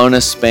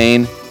Pamplona,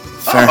 Spain,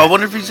 I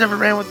wonder if he's ever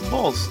ran with the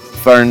Bulls.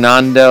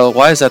 Fernando,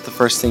 why is that the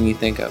first thing you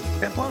think of?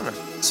 Pamplona.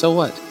 So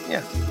what?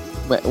 Yeah.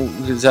 Wait,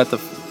 is that the...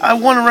 I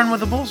want to run with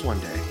the Bulls one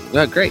day.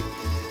 Yeah, great.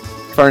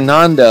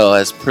 Fernando,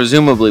 as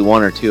presumably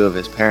one or two of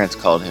his parents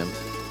called him,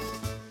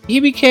 he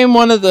became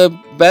one of the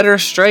better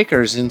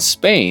strikers in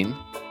Spain,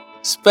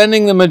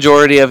 spending the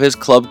majority of his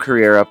club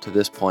career up to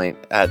this point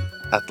at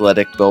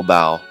Athletic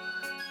Bilbao.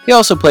 He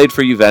also played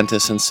for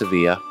Juventus and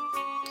Sevilla.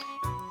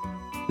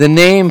 The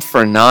name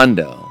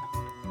Fernando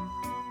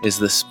is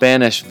the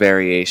Spanish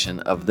variation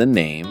of the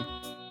name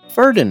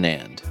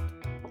Ferdinand,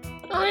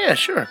 Oh, yeah,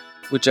 sure.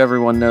 which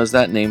everyone knows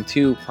that name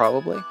too,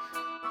 probably.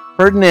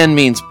 Ferdinand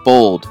means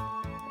bold,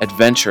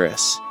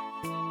 adventurous,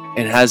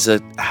 and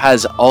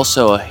has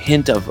also a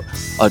hint of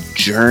a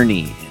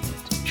journey in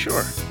it.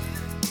 Sure.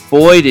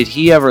 Boy, did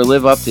he ever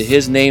live up to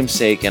his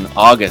namesake in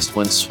August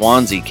when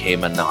Swansea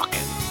came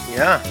a-knocking.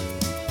 Yeah.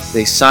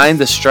 They signed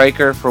the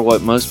striker for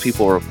what most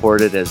people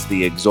reported as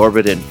the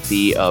exorbitant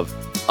fee of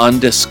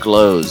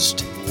undisclosed.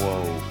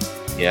 Whoa.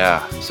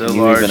 Yeah, So can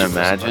you large even it was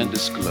imagine?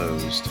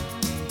 undisclosed.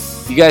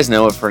 You guys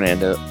know what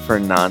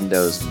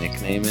Fernando's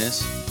nickname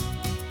is?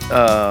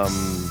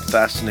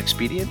 Fast and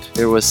expedient?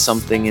 There was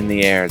something in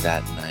the air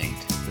that night.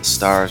 The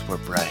stars were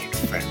bright,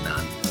 Fernando.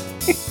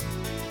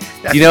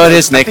 You know what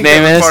his I think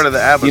nickname that was is? part of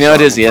the ABBA You know what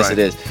song, his? Yes, right. it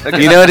is.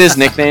 Okay. You know what his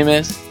nickname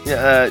is?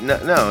 Yeah,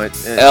 no.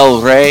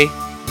 El Rey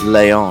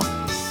León.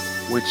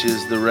 Which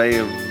is the Ray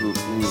of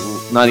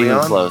Not even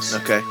Leon? close.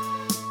 Okay.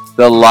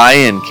 The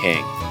Lion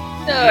King.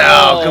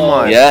 No, come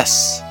on.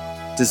 Yes.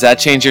 Does that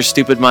change your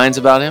stupid minds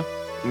about him?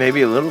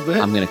 Maybe a little bit.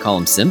 I'm gonna call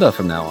him Simba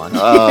from now on.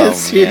 Oh, man,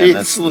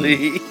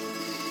 Seriously.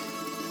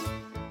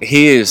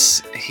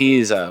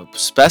 he's a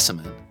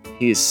specimen.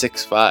 He is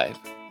 6'5",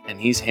 and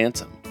he's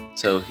handsome.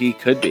 So he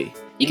could be.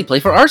 He could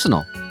play for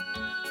Arsenal.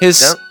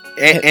 His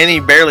And he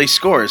barely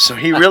scores, so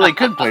he really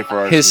could play for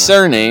Arsenal. his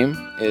surname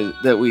is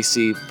that we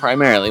see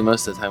primarily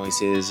most of the time we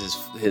see is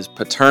his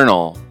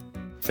paternal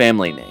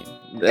family name.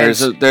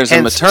 There's a hence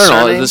maternal.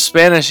 surname? The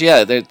Spanish,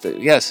 yeah,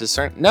 yes, his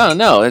surname.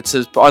 No, it's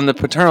his on the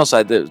paternal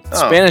side. The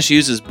Spanish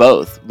uses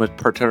both, with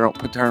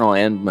paternal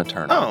and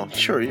maternal. Oh,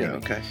 sure, yeah,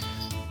 okay.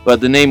 But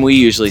the name we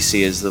usually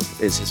see is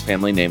his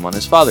family name on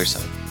his father's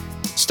side.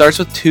 It starts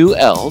with 2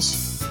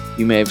 L's.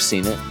 You may have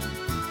seen it.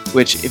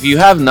 Which, if you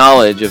have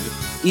knowledge of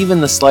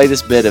even the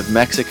slightest bit of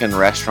Mexican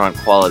restaurant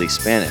quality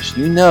Spanish,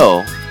 you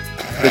know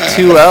the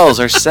 2 L's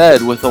are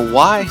said with a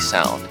Y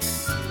sound.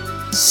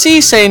 Sí,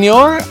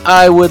 señor.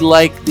 I would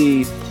like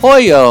the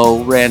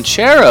pollo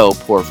ranchero,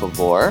 por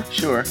favor.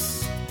 Sure.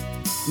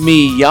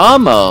 Me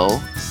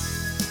llamo.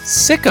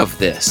 Sick of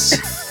this.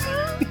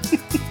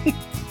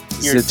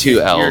 It's the 2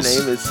 L's.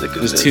 Your name is sick of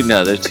There's this.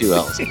 there are 2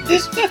 L's.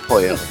 It's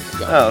pollo.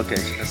 Oh,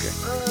 okay.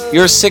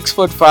 Your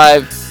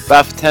 6'5"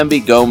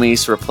 Baftembi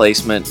Gomes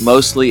replacement,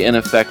 mostly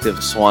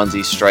ineffective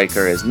Swansea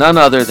striker, is none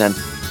other than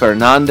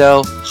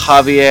Fernando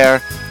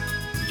Javier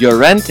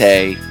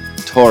Llorente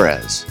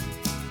Torres,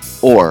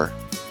 or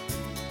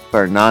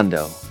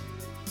Fernando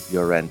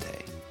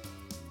Llorente.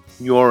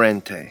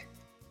 Llorente.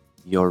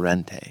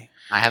 Llorente.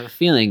 I have a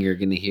feeling you're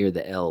gonna hear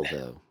the L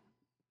though.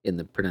 in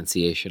the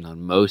pronunciation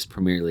on most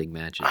Premier League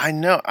matches. I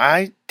know.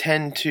 I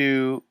tend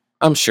to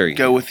I'm sure you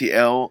go do. with the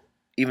L,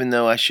 even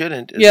though I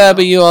shouldn't. as Yeah, well.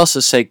 but you also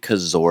say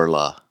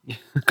Cazorla.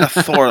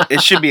 Thor.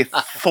 It should be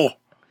Thor.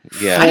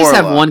 Yeah. I just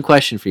have Thorla. one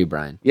question for you,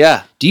 Brian.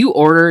 Yeah. Do you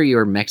order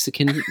your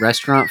Mexican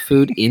restaurant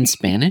food in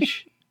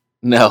Spanish?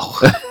 No.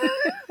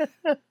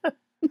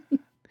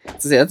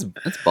 See, that's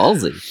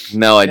ballsy.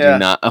 No, I Yeah. do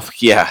not. Oh,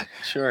 yeah.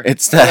 Sure.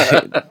 It's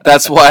that.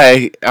 That's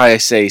why I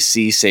say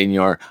 "si,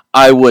 señor."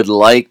 I would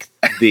like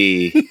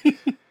the.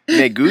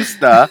 Me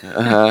gusta.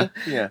 Uh-huh.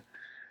 Yeah.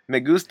 Me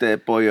gusta el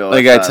pollo.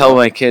 Like I asado. tell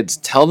my kids,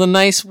 tell the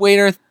nice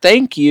waiter,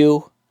 thank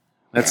you.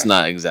 That's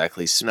not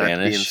exactly Not to be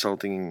Spanish.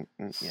 insulting.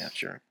 Yeah,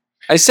 sure.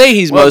 I say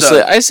he's Well mostly.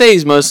 done. I say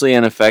he's mostly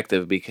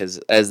ineffective because,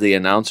 as the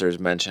announcers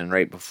mentioned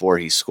right before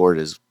he scored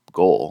his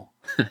goal,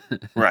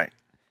 Right.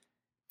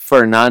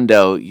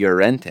 Fernando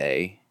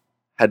Llorente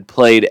had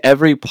played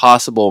every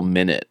possible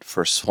minute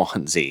for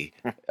Swansea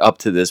up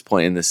to this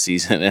point in the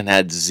season and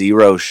had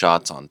 0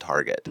 shots on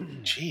target.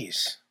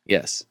 Jeez.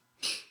 Yes.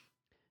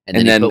 And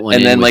And then, then- he put one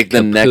and in then, with like,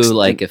 the next-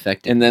 Capu-like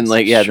effectiveness. And then,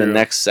 like, yeah, the True.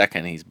 next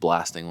second he's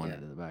blasting one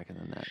into the back of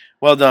the net.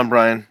 Well done,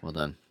 Brian. Well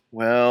done.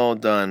 Well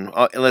done.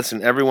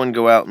 Listen, everyone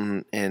go out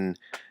and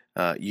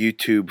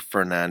YouTube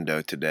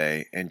Fernando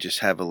today and just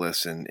have a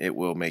listen. It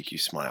will make you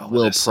smile.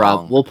 Well, this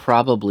song. We'll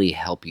probably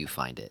help you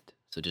find it.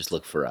 So just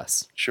look for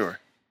us. Sure.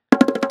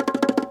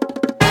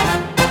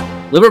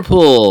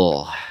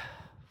 Liverpool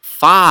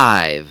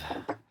 5.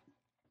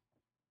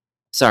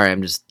 Sorry,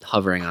 I'm just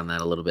hovering on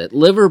that a little bit.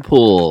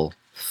 Liverpool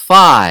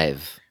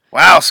 5.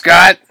 Wow,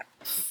 Scott.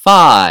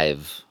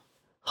 5.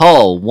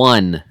 Hull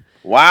 1.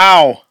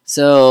 Wow.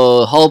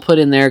 So Hull put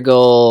in their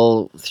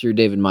goal through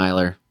David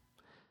Myler.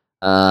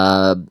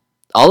 All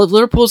of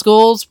Liverpool's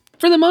goals,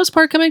 for the most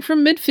part, coming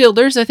from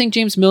midfielders. I think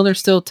James Milner's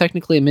still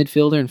technically a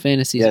midfielder in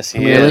fantasy Yes, he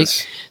Premier League.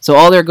 is. So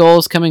all their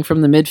goals coming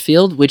from the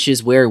midfield, which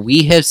is where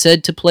we have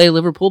said to play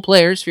Liverpool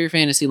players for your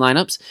fantasy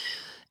lineups.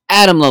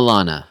 Adam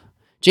Lallana,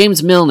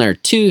 James Milner,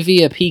 2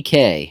 via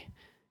PK,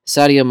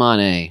 Sadio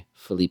Mane,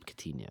 Philippe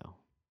Coutinho.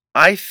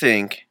 I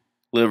think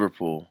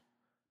Liverpool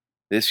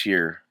this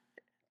year,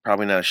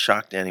 probably not a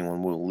shock to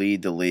anyone, will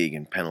lead the league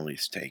in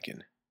penalties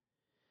taken.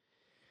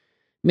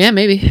 Yeah,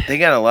 maybe. They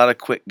got a lot of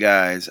quick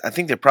guys. I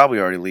think they probably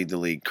already lead the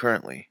league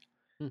currently.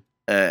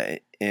 Leicester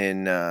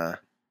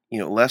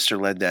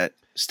led that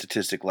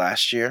statistic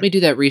last year. Let me do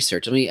that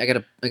research. I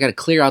gotta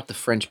clear out the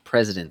French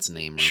president's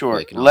name. Real Sure.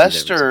 quick, and I'll do that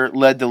Leicester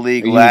led the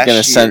league Are last you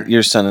gonna year.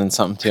 you're sending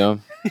something to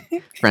him?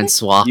 research.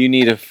 Francois. You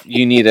need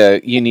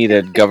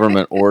a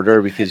government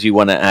order because you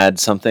want to add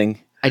something.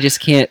 I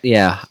just can't.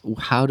 Yeah,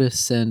 how to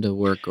send a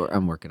work or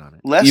I'm working on it.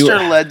 Leicester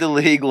led the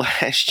league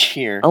last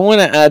year. I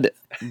want to add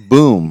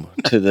boom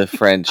to the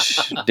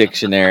French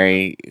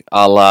dictionary,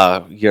 a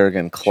la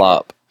Jurgen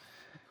Klopp.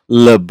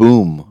 Le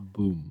boom.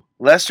 Boom.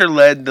 Leicester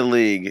led the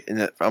league.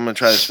 I'm going to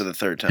try this for the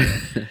third time.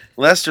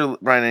 Leicester,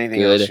 Brian, anything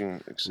Good else? You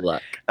can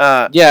luck.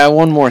 Yeah,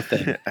 one more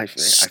thing. I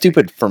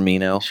Stupid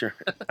Firmino. Sure.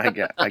 I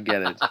get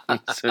it.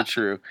 It's so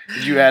true.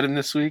 Did you add him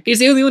this week? He's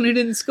the only one who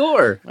didn't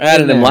score. I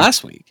added him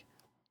last week.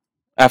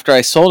 After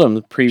I sold him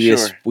the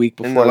previous Sure. week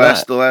In before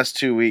the last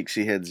 2 weeks,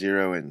 he had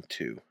 0 and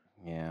 2.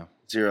 Yeah.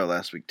 0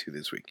 last week, 2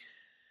 this week.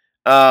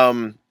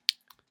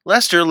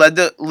 Leicester led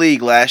the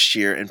league last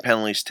year in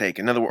penalties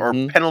taken. In other words,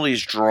 Mhm. or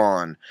penalties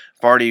drawn.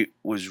 Vardy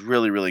was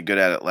really, really good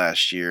at it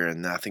last year,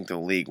 and I think the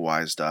league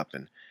wised up,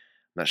 and I'm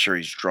not sure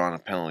he's drawn a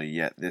penalty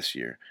yet this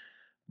year.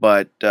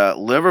 But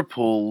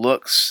Liverpool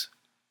looks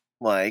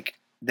like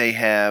they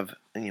have,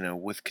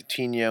 with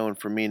Coutinho and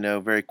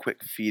Firmino, very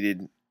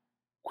quick-feeted,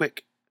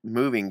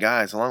 quick-moving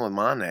guys, along with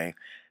Mane,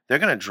 they're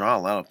going to draw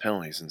a lot of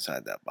penalties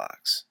inside that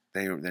box.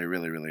 They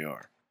really, really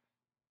are.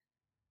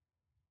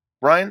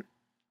 Brian,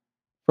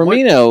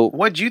 Firmino,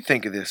 what'd you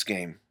think of this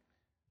game?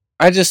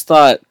 I just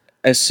thought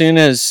as soon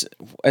as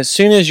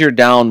you're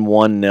down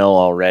 1-0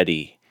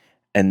 already,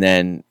 and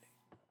then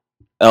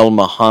El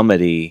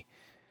Mohammadi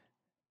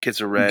Gets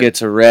a red.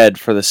 gets a red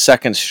for the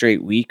second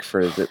straight week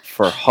for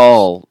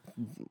Hull,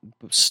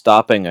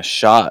 stopping a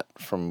shot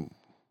from,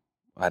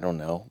 I don't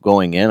know,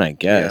 going in, I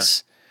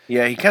guess.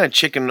 Yeah, he kind of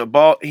chickened the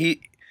ball. A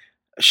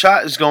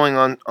shot is going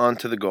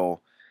onto the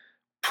goal,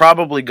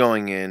 probably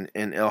going in,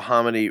 and El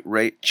Hamadi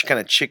kind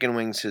of chicken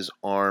wings his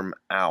arm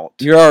out.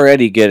 You're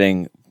already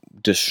getting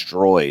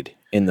destroyed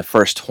in the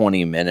first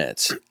 20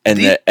 minutes, and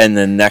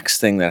the next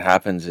thing that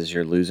happens is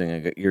you're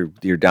losing.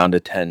 You're down to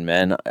 10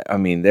 men. I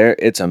mean,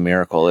 it's a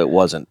miracle it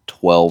wasn't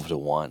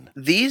 12-1.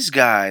 These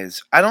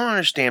guys, I don't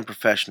understand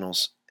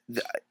professionals.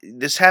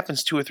 This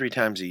happens 2 or 3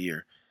 times a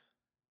year.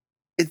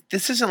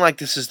 This isn't like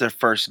this is their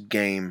first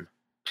game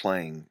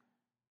playing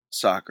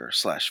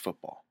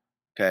soccer/football.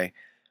 Okay,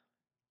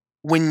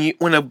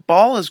 when a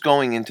ball is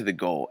going into the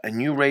goal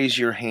and you raise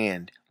your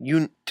hand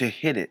to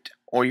hit it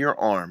or your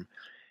arm,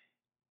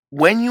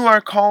 when you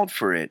are called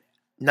for it,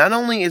 not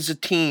only is the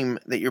team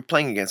that you're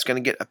playing against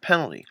going to get a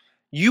penalty,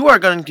 you are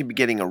going to be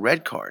getting a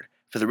red card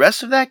for the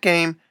rest of that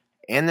game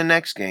and the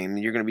next game.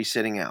 You're going to be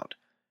sitting out.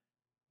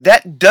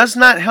 That does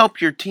not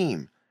help your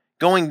team,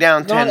 going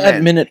down 10 Not men.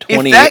 at minute If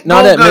 28. that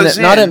Not goal at minute. goes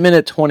Not in- at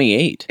minute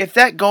 28. If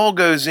that goal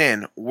goes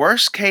in,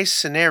 worst case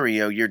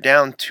scenario, you're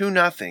down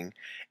 2-0,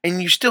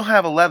 and you still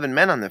have 11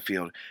 men on the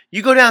field.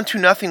 You go down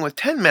 2-0 with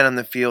 10 men on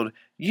the field,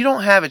 you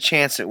don't have a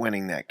chance at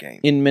winning that game.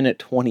 In minute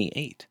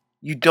 28.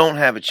 You don't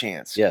have a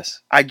chance.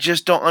 Yes. I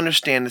just don't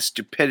understand the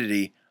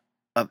stupidity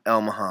of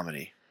El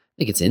Mohammadi. I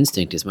think it's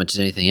instinct as much as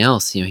anything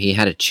else. You know, he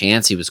had a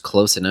chance. He was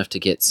close enough to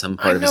get some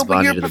part I of his know, but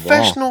body you're to a the ball.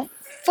 professional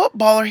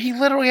footballer. He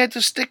literally had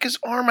to stick his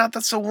arm out.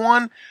 That's the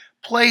one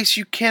place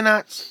you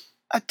cannot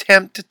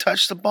attempt to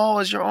touch the ball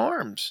is your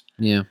arms.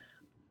 Yeah.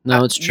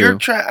 No, it's true.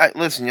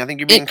 Listen, I think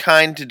you're being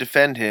kind to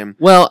defend him.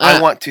 Well, I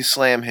want to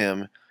slam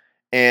him,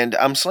 and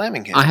I'm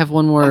slamming him. I have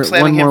one more I'm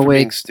slamming him for way.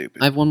 being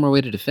stupid. I have one more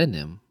way to defend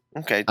him.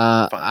 Okay,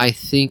 fine. I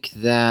think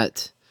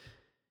that,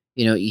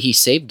 you know, he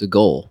saved the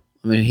goal.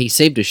 I mean, he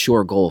saved a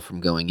sure goal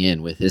from going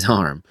in with his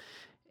arm.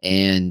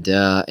 And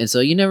so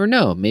you never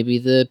know. Maybe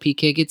the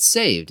PK gets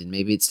saved, and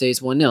maybe it stays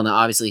 1-0. Now,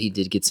 obviously, he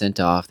did get sent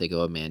off. They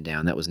go a man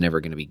down. That was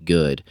never going to be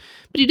good.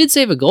 But he did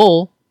save a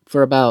goal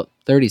for about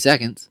 30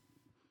 seconds.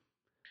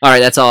 All right,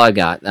 that's all I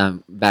got.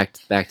 Back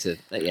to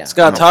yeah.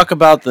 Scott, talk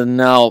about the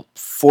now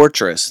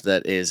fortress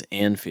that is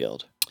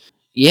Anfield.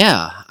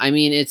 Yeah, I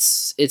mean,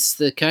 it's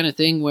the kind of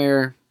thing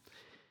where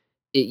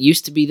it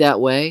used to be that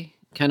way,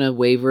 kind of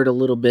wavered a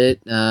little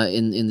bit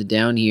in the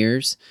down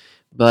years.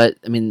 But,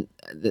 I mean,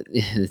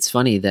 it's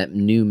funny, that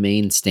new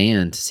main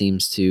stand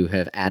seems to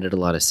have added a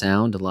lot of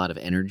sound, a lot of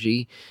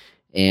energy,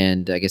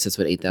 and I guess that's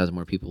what 8,000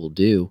 more people will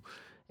do.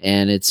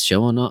 And it's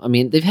showing up. I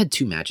mean, they've had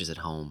 2 matches at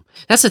home.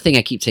 That's the thing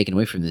I keep taking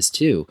away from this,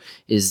 too,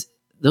 is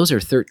those are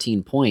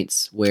 13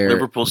 points where...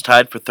 Liverpool's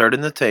tied for third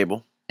in the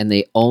table. And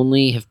they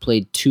only have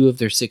played 2 of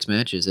their 6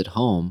 matches at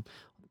home.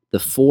 The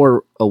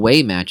 4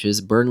 away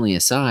matches, Burnley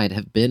aside,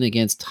 have been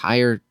against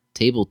higher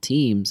table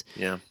teams.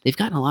 Yeah. They've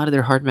gotten a lot of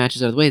their hard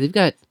matches out of the way. They've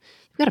got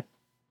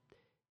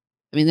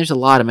I mean, there's a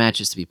lot of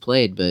matches to be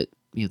played, but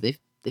you know,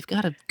 they've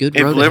got a good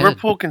road If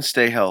Liverpool ahead. can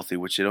stay healthy,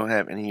 which they don't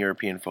have any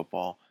European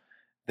football,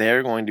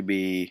 they're going to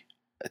be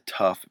a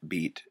tough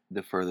beat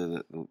the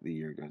further the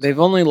year goes. They've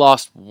only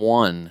lost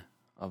 1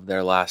 of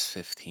their last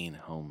 15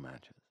 home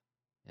matches.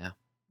 Yeah,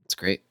 it's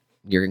great.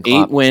 Jurgen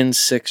Klopp. 8 wins,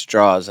 6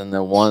 draws, and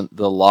the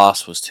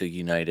loss was to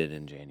United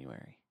in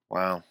January.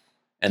 Wow,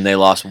 and they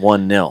lost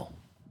 1-0.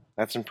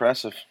 That's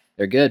impressive.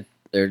 They're good.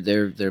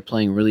 They're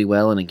playing really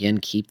well, and again,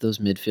 keep those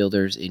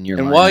midfielders in your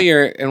And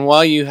lineup.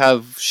 while you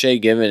have Shea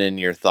Given in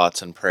your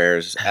thoughts and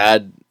prayers,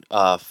 add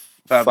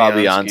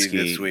Fabianski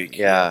this week.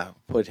 Yeah,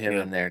 put him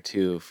in there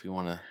too if you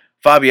want to.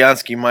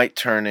 Fabianski might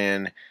turn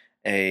in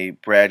a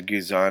Brad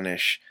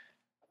Guzanish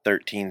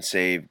 13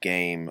 save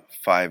game,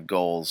 5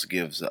 goals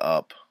gives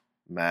up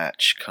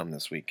match come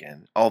this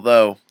weekend.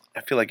 Although I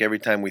feel like every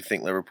time we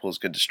think Liverpool's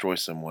going to destroy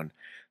someone,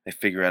 they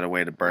figure out a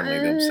way to Burnley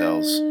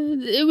themselves.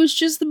 It was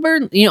just the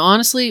Burnley. You know,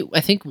 honestly, I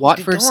think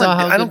Watford saw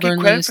how I don't good get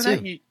Burnley credit is for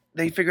too. that.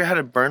 They figure out how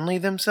to Burnley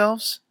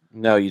themselves.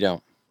 No, you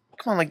don't.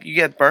 Come on, like you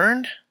get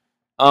burned.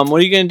 What are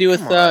you gonna do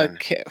with? Come on.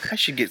 I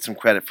should get some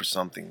credit for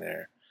something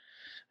there.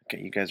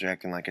 Okay, you guys are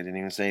acting like I didn't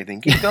even say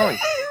anything. Keep going.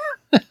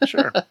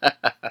 Sure.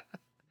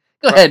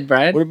 Go ahead,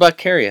 Brian. What about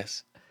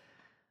Karius?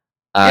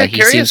 He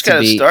Karius seems to gotta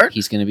be. start.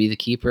 He's going to be the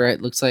keeper.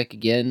 It looks like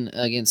again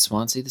against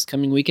Swansea this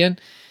coming weekend.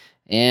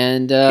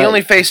 And He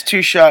only faced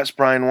 2 shots,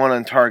 Brian, 1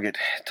 on target.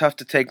 Tough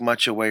to take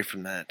much away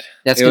from that.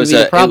 that's going to be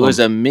the problem. It was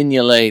a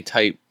Mignolet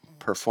type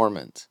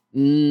performance. I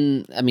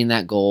mean,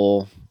 that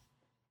goal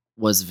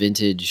was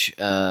vintage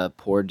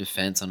poor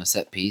defense on a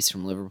set piece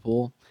from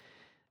Liverpool.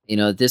 You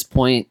know, at this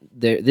point,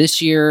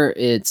 this year,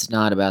 it's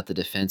not about the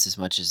defense as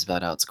much as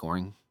about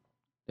outscoring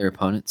their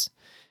opponents.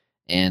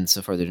 And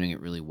so far, they're doing it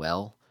really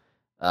well.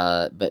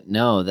 But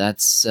no,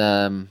 that's,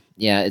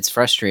 it's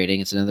frustrating.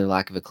 It's another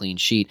lack of a clean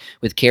sheet.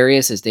 With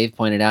Karius, as Dave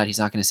pointed out, he's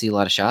not going to see a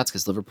lot of shots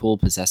because Liverpool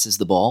possesses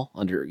the ball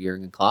under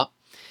Jurgen Klopp.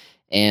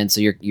 And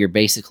so you're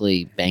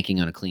basically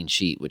banking on a clean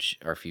sheet, which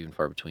are few and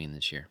far between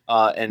this year.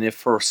 And if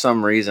for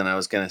some reason, I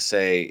was going to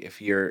say, if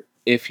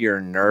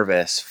you're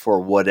nervous for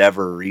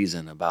whatever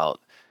reason about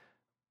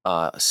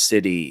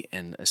City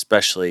and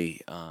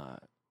especially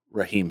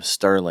Raheem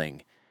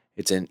Sterling,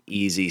 it's an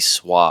easy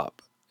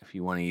swap if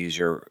you want to use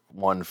your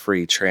one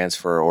free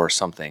transfer or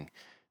something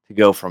to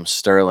go from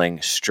Sterling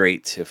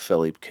straight to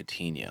Philippe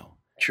Coutinho.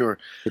 Sure.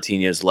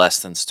 Coutinho is less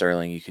than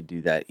Sterling. You could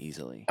do that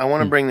easily. I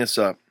want to bring this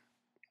up.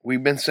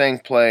 We've been saying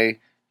play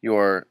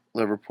your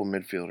Liverpool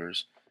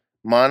midfielders.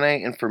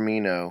 Mane and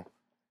Firmino.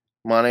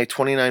 Mane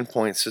 29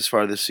 points this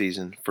far this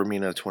season.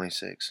 Firmino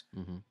 26.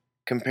 Mm-hmm.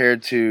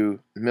 Compared to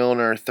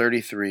Milner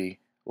 33,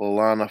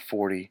 Lallana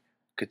 40,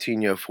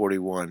 Coutinho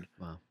 41.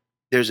 Wow.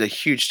 There's a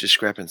huge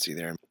discrepancy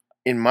there.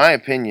 In my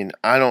opinion,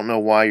 I don't know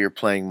why you're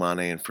playing Mane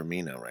and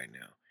Firmino right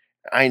now.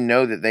 I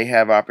know that they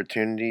have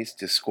opportunities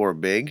to score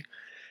big,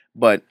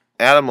 but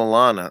Adam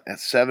Lallana at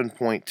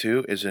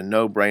 7.2 is a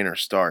no-brainer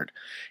start.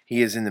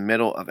 He is in the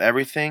middle of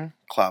everything.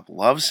 Klopp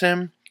loves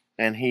him,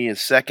 and he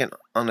is second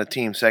on the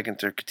team, second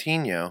to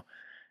Coutinho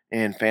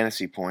in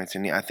fantasy points,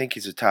 and I think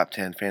he's a top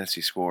 10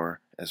 fantasy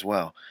scorer as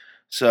well.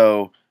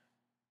 So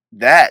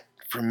that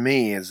for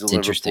me is the It's Liverpool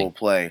interesting.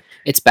 play.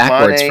 It's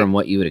backwards Mane- from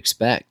what you would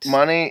expect.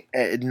 Mane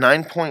at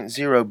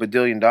 $9.0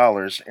 billion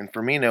and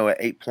Firmino at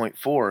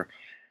 8.4.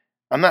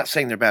 I'm not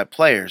saying they're bad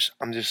players.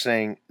 I'm just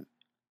saying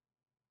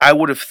I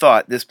would have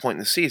thought at this point in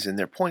the season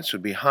their points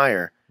would be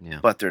higher, Yeah.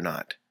 but they're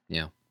not.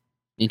 Yeah.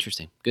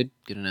 Interesting. Good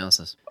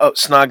analysis. Oh,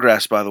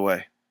 Snodgrass, by the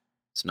way.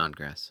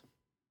 Snodgrass.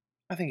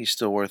 I think he's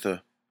still worth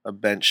a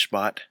bench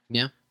spot.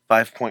 Yeah.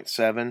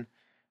 5.7,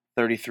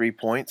 33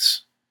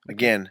 points.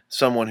 Again,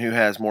 someone who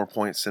has more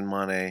points than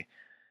Mane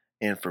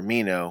and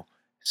Firmino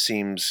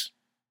seems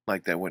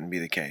like that wouldn't be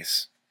the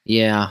case.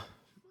 Yeah.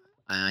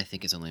 I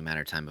think it's only a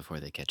matter of time before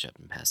they catch up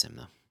and pass him,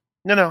 though.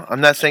 No, I'm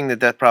not saying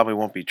that probably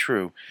won't be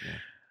true. Yeah.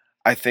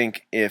 I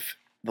think if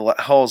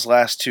Hull's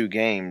last 2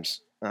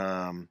 games,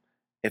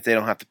 if they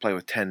don't have to play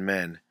with 10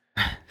 men,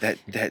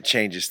 that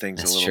changes things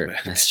That's a little true. bit.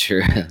 That's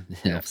true. It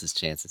helps his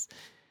chances.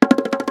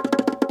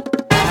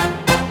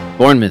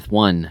 Bournemouth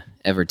 1,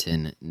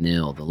 Everton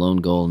 0. The lone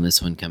goal in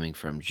this one coming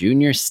from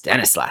Junior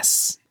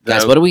Stanislas.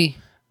 Guys, what do we...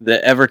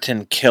 The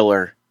Everton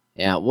killer.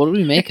 Yeah, what do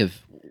we make of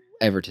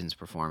Everton's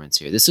performance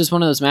here? This is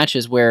one of those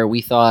matches where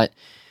we thought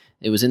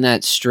it was in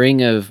that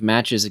string of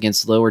matches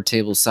against lower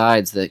table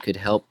sides that could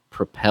help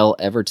propel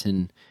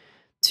Everton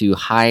to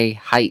high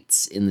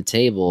heights in the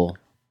table.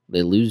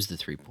 They lose the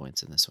 3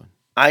 points in this one.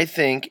 I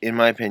think, in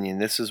my opinion,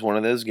 this is one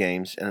of those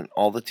games, and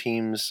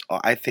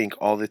I think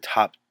all the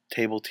top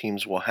table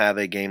teams will have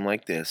a game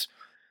like this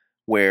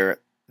where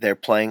they're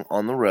playing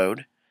on the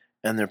road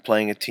and they're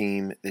playing a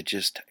team that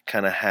just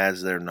kind of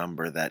has their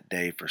number that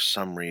day for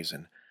some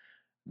reason.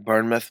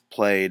 Bournemouth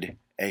played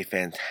a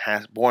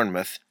fantastic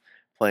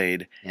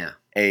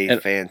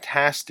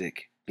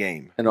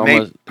game. It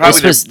almost-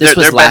 This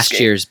was last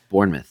year's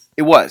Bournemouth.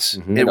 It was.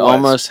 Mhm. It was.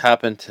 almost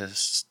happened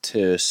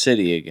to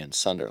City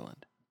against Sunderland.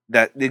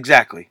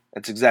 Exactly.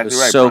 That's It exactly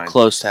was right. so Brian.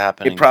 close to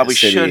happening. It probably to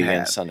City should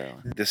against have.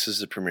 Sunderland. This is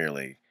the Premier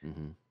League.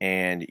 Mm-hmm.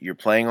 And you're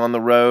playing on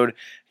the road.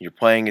 You're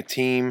playing a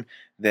team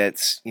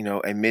that's,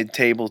 a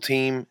mid-table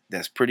team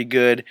that's pretty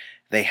good.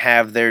 They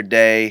have their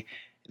day.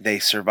 They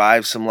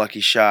survive some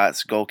lucky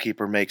shots.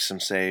 Goalkeeper makes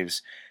some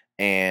saves,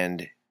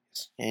 and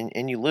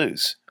you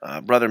lose.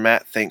 Brother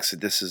Matt thinks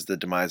that this is the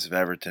demise of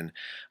Everton.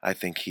 I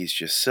think he's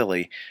just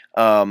silly.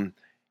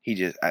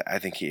 I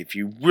think if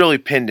you really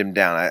pinned him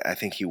down, I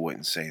think he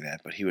wouldn't say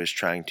that. But he was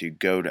trying to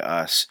go to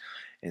us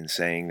and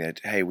saying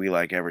that, hey, we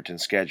like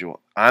Everton's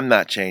schedule. I'm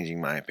not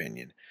changing my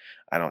opinion.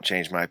 I don't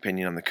change my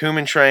opinion on the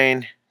Koeman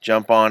train.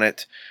 Jump on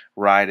it,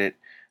 ride it.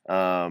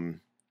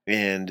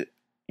 And,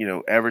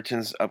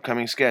 Everton's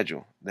upcoming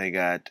schedule. They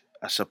got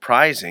a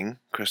surprising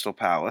Crystal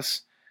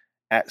Palace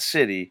at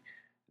City.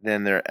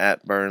 Then they're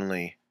at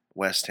Burnley,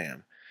 West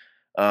Ham.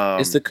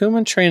 Is the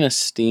Koeman train a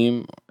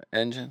steam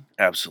engine?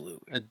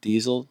 Absolutely. A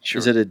diesel? Sure.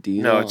 Is it a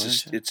diesel? No,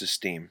 engine? it's a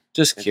steam.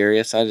 Just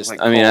curious. I like don't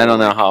coal, know like- I don't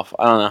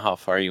know how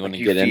far you want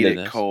Like to you get feed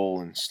into it this.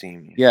 coal and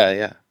steam.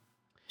 Yeah.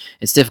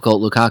 It's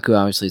difficult. Lukaku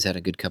obviously has had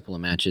a good couple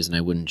of matches, and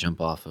I wouldn't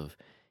jump off of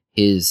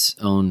his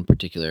own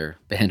particular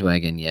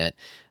bandwagon yet.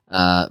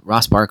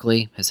 Ross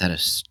Barkley has had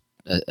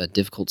a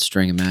difficult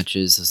string of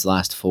matches. His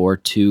last 4,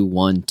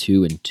 2-1,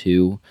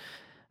 2-2.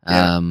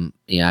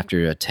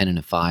 After a 10 and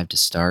a 5 to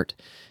start.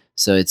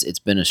 So it's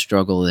been a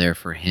struggle there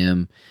for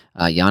him.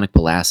 Yannick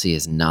Bolasie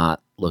has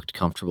not looked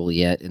comfortable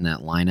yet in that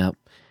lineup.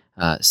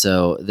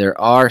 So there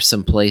are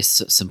some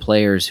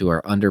players who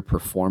are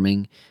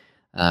underperforming.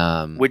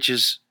 Which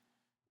is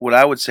what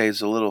I would say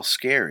is a little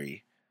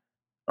scary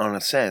on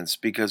a sense,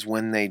 because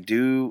when they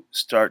do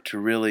start to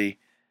really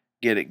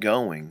get it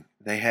going,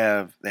 they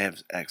have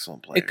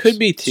excellent players. It could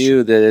be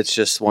too that it's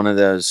just one of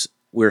those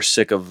we're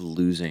sick of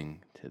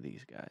losing to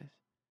these guys.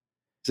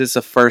 'Cause it's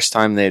the first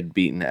time they had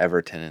beaten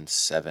Everton in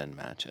 7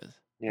 matches.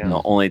 Yeah. And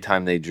the only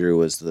time they drew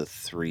was the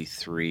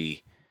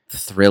 3-3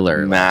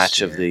 thriller match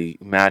last of year.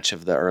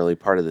 the early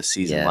part of the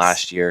season Yes.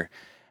 last year.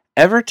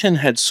 Everton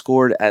had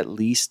scored at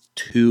least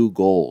 2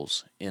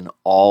 goals in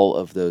all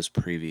of those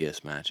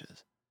previous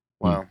matches.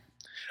 Wow.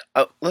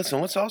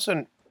 Listen, let's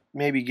also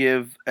maybe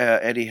give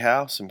Eddie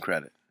Howe some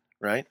credit,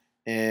 right?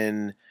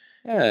 And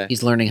Yeah.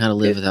 He's learning how to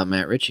live without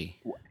Matt Ritchie.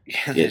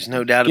 there's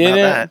no doubt about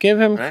that.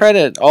 Give him right?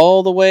 credit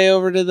all the way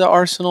over to the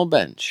Arsenal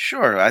bench.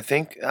 Sure, I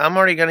think I'm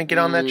already going to get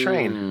on that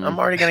train. Mm. I'm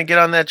already going to get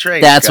on that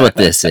train. That's Scott. what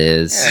this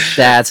is. Yeah,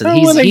 sure. That's I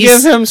want to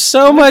he's give him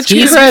so much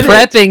he's credit.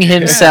 prepping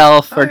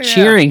himself Oh, for yeah.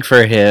 cheering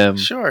for him.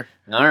 Sure.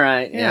 All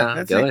right, Yeah, yeah,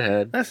 that's go it.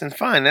 ahead. Listen,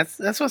 fine.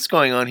 That's what's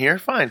going on here.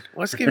 Fine.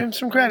 Let's give him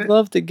some I'd credit.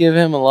 love to give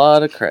him a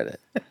lot of credit.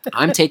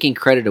 I'm taking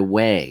credit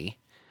away.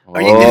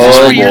 Is this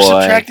where you're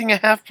boy. subtracting a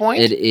half point?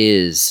 It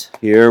is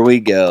Here we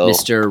go.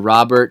 Mr.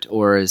 Robert,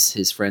 or as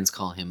his friends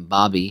call him,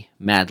 Bobby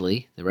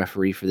Madley, the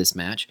referee for this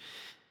match,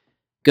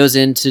 goes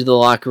into the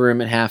locker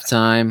room at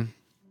halftime,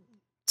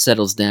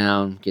 settles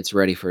down, gets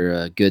ready for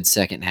a good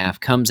second half,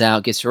 comes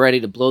out, gets ready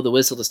to blow the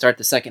whistle to start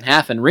the second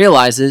half, and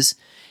realizes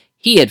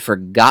he had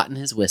forgotten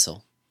his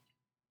whistle.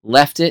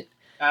 Left it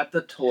At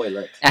the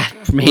toilet.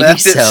 Maybe Left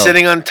so. it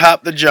sitting on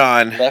top the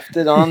John. Left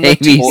it on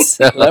Maybe the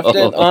so. Left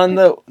it on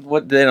the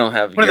what they don't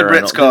have. What do the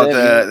urinal. Brits call Do it?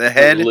 they have The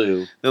head?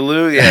 loo. The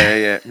loo?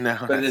 Yeah. No,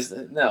 But that's-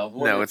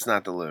 no, it's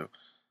not the loo.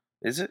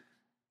 Is it?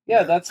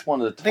 Yeah, that's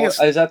one of the. I think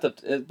Is that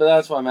the? But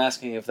that's why I'm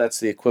asking if that's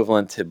the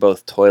equivalent to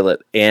both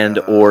toilet and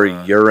or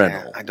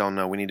urinal. Yeah, I don't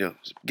know. We need to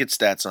get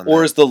stats on Or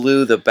that. is the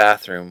loo the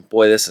bathroom?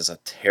 Boy, this is a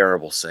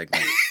terrible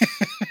segment.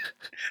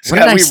 When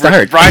did I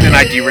start? Brian and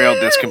I derailed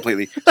this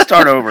completely.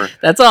 Start over.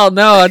 That's all.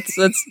 No,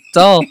 that's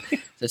all.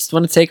 Just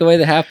want to take away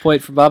the half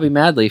point for Bobby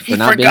Madley for He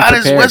not being forgot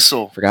prepared. his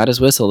whistle. Forgot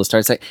his whistle to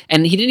start second.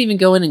 And he didn't even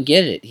go in and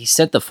get it. He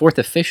sent the fourth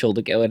official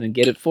to go in and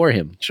get it for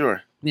him.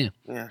 Sure. Yeah.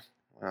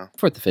 Wow.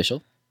 Fourth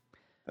official.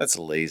 That's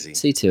lazy.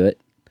 See to it.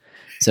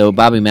 So,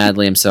 Bobby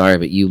Madley, I'm sorry,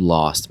 but you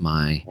lost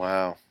my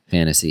Wow.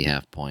 fantasy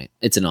half point.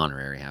 It's an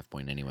honorary half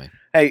point anyway.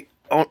 Hey,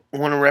 I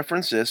want to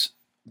reference this.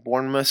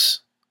 Bournemouth's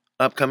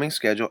upcoming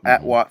schedule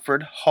at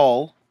Watford,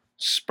 Hull,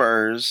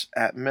 Spurs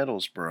at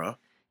Middlesbrough.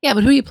 Yeah,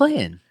 but who are you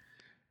playing?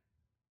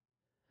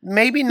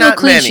 Maybe No not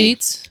clean many.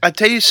 sheets. I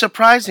tell you,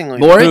 surprisingly,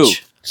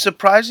 Boric?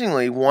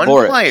 surprisingly, one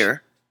Boric.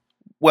 player.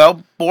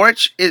 Well,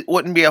 Boric, it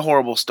wouldn't be a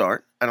horrible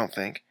start, I don't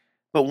think.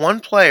 But one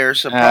player, Adam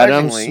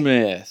surprisingly,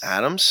 Smith.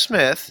 Adam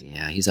Smith,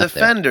 Yeah, he's up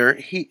there. defender.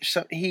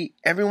 He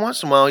every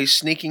once in a while he's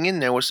sneaking in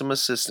there with some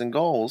assists and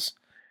goals.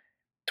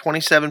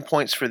 27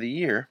 points for the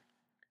year.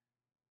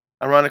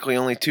 Ironically,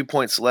 only 2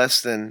 points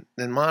less than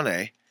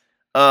Mane.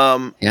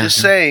 Yeah.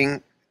 Just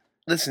saying.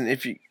 Listen,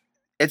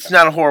 it's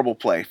not a horrible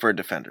play for a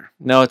defender,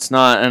 No, it's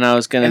not. And I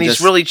was gonna. and he's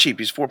just, really cheap.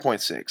 He's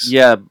 4.6.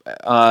 Yeah.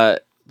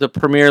 The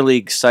Premier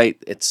League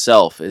site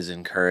itself is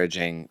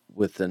encouraging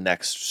with the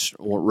next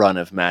run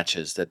of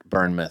matches that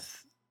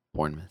Bournemouth.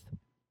 Bournemouth.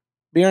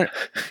 Beer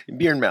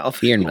and mouth.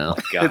 Beer and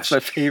mouth. Gosh. It's my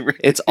favorite.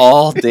 It's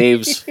all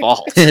Dave's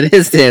fault. It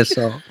is Dan's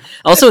fault.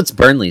 Also, it's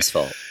Burnley's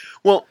fault.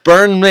 Well,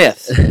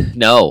 Bournemouth.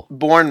 No.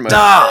 Bournemouth.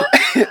 Duh.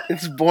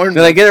 It's Bournemouth.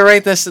 Did I get it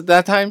right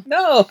that time?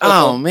 No.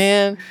 Oh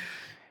man.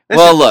 Listen,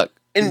 Well, look.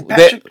 in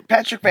they-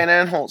 Patrick Van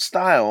Aanholt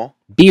style,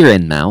 Beer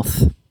in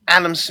mouth.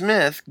 Adam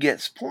Smith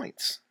gets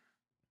points.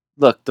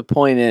 Look, the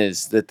point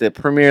is that the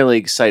Premier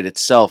League site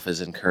itself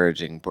is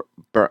encouraging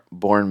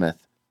Bournemouth.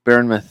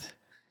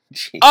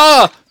 Jeez.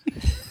 Ah!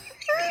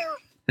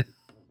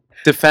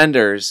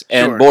 Defenders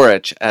and Sure.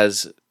 Boric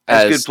as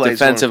good plays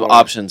defensive going forward.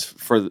 options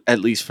for at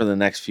least for the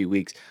next few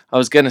weeks. I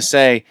was going to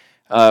say,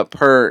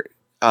 per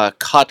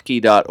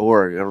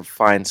Kottke.org, a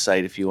fine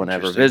site if you want to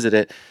ever Interesting. visit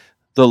it,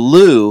 the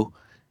loo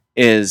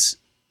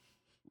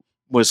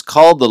was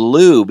called the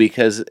loo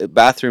because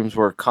bathrooms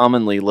were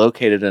commonly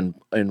located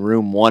in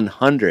room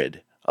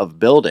 100 of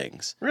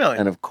buildings. Really?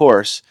 And of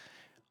course,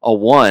 a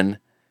 1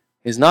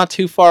 is not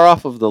too far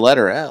off of the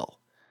letter L.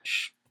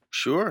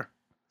 Sure.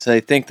 So I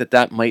think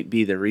that might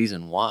be the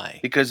reason why.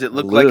 Because it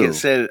looked like Loo. it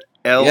said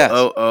Yes,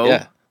 LOO.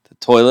 Yeah. The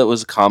toilet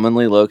was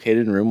commonly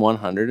located in room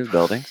 100 of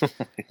buildings,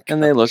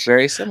 and they look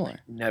very similar.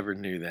 Never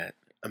knew that.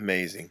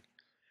 Amazing.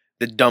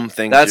 The dumb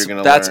things That's- you're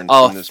going to that's learn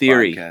all from this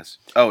theory. podcast.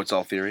 Oh, it's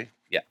all theory?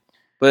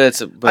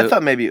 But I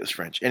thought maybe it was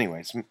French.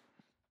 Anyways,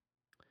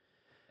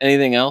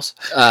 anything else?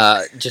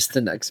 Just the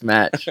next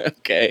match.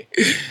 Okay.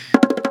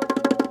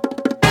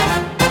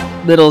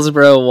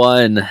 Middlesbrough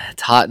 1,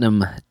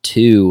 Tottenham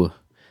 2.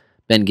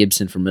 Ben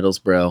Gibson from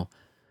Middlesbrough.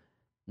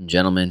 And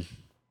gentlemen,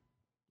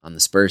 on the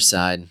Spurs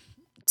side,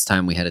 it's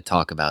time we had to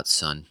talk about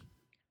Son.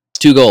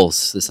 2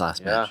 goals this last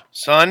Yeah. match.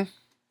 son,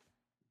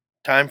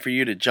 time for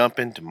you to jump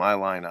into my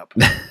lineup.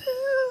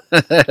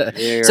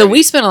 So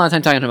we spent a lot of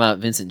time talking about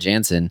Vincent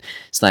Janssen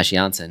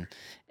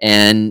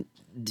and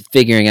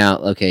figuring out,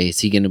 okay, is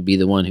he going to be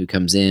the one who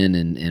comes in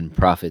and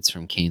profits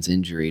from Kane's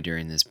injury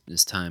during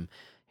this time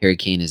Harry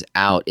Kane is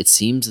out? It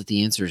seems that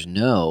the answer is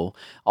no.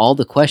 All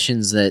the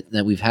questions that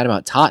we've had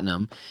about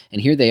Tottenham,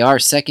 and here they are,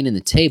 second in the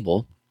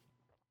table,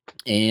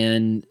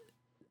 and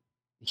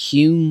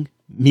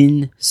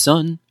Heung-min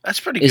Son That's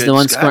pretty is good. the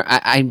one Scott.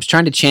 scoring. I'm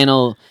trying to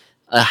channel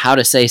a how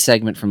to say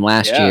segment from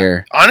last Yeah.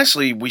 year.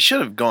 Honestly, we should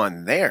have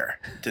gone there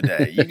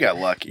today. You got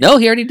lucky. No,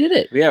 he already did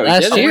it. Yeah, we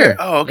last did it. year.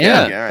 Oh, okay.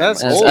 Yeah. Okay, all right.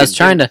 That's I was, old. I was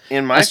trying to.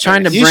 In my I was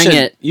trying to fantasy- You bring should,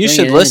 it. You bring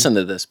should it in. listen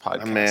to this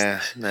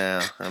podcast.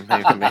 No,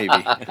 maybe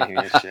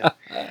I should.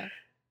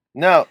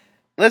 No,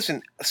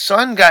 listen,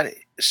 Son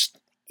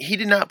he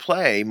did not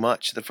play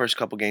much the first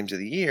couple games of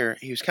the year.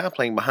 He was kind of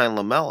playing behind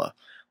Lamella.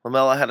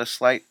 Lamella had a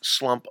slight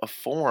slump of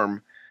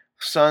form.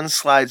 Son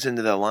slides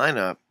into the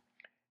lineup,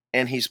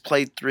 and he's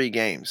played 3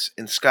 games.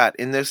 And Scott,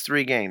 in those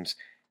 3 games,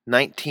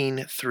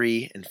 19,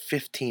 3, and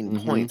 15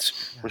 Mhm. points,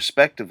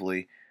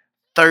 respectively.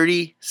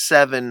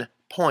 37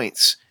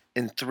 points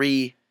in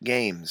 3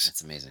 games.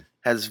 That's amazing.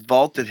 Has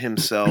vaulted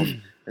himself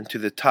into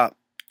the top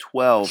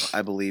 12,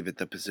 I believe, at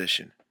the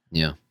position.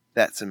 Yeah,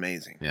 That's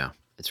amazing.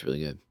 it's really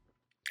good.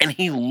 And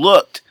he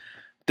looked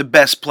the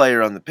best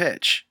player on the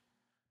pitch.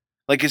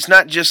 Like, it's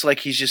not just like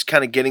he's just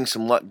kind of getting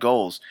some luck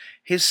goals.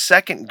 His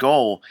second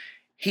goal,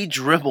 he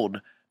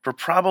dribbled for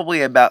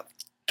probably about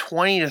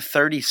 20 to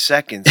 30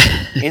 seconds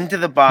into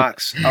the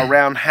box,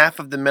 around half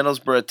of the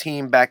Middlesbrough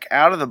team back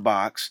out of the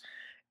box,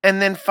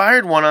 and then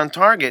fired one on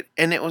target.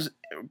 And it was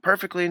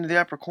perfectly into the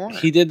upper corner.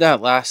 He did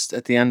that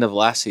at the end of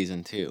last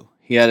season too.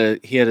 He had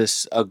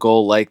a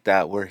goal like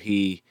that where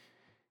he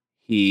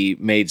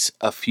made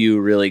a few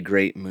really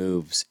great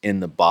moves in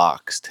the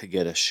box to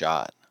get a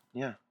shot.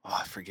 Yeah. Oh,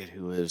 I forget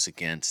who it was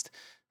against.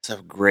 It's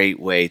a great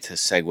way to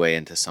segue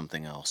into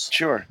something else.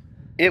 Sure.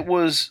 It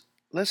was,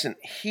 listen,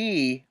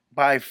 he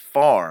by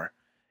far,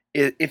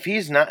 if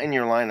he's not in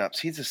your lineups,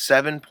 he's a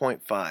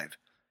 7.5.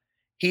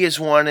 He is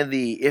one of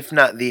the, if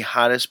not the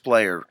hottest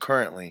player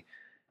currently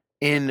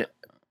in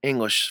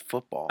English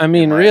football. I in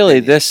mean, my really,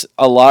 opinion.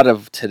 a lot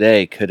of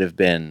today could have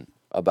been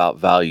about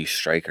value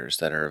strikers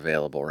that are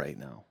available right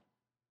now.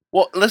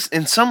 Well,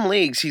 listen, in some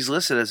leagues he's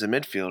listed as a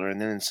midfielder, and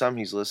then in some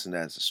he's listed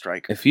as a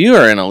striker. If you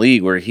are in a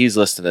league where he's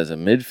listed as a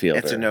midfielder,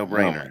 It's a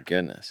no-brainer. Oh my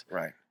goodness!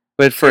 Right.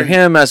 But for And-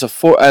 him as a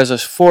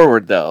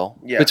forward though,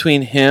 Yeah.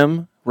 between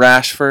him,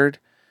 Rashford,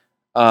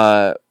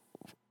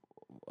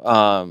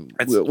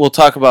 we'll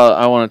talk about.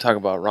 I want to talk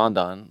about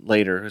Rondon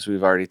later because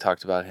we've already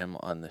talked about him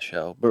on the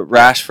show. But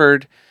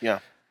Rashford, Yeah.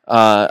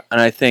 and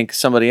I think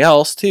somebody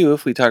else too.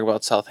 If we talk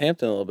about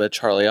Southampton a little bit,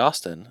 Charlie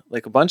Austin,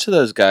 like a bunch of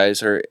those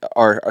guys are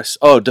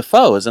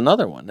Defoe is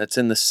another one that's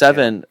in the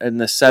seven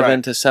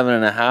Right. to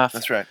 7.5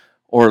 That's right.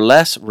 or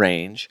less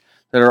range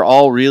that are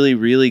all really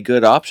really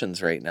good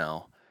options right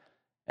now,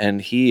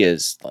 and he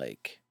is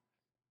like.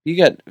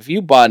 If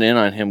you bought in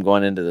on him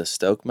going into the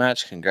Stoke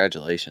match,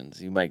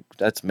 congratulations.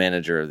 That's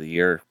manager of the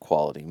year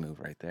quality move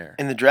right there.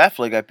 In the draft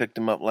league, I picked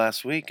him up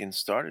last week and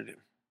started him,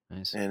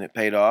 Nice. and it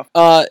paid off.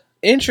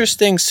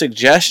 Interesting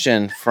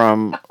suggestion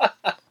from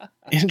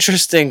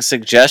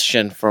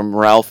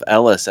Ralph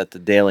Ellis at the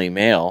Daily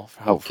Mail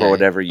for Okay.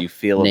 whatever you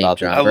feel Name about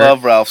drop. that. I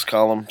love Ralph's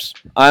columns.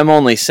 I'm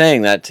only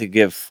saying that to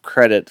give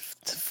credit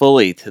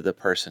fully to the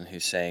person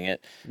who's saying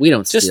it. We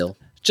don't Just- steal.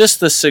 Just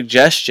the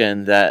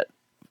suggestion that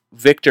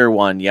Victor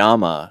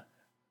Wanyama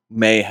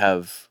may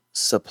have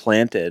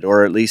supplanted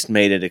or at least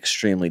made it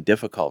extremely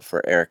difficult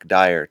for Eric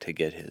Dyer to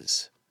get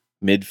his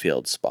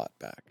midfield spot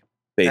back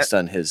based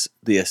on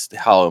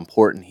how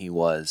important he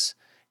was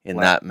in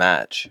Wow. that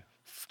match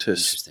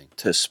Interesting.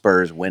 to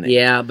Spurs winning.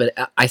 Yeah, but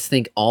I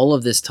think all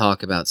of this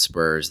talk about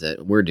Spurs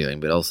that we're doing,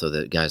 but also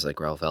that guys like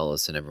Ralph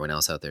Ellis and everyone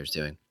else out there is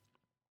doing,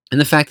 and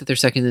the fact that they're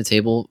second in the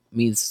table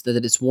means that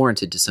it's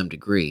warranted to some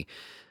degree,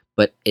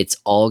 but it's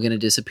all going to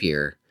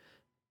disappear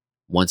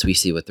once we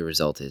see what the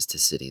result is to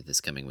City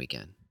this coming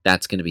weekend.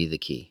 That's going to be the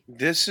key.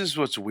 This is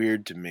what's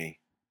weird to me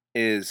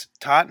is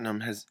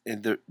Tottenham has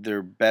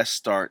their best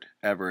start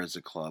ever as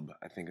a club,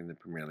 I think, in the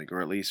Premier League,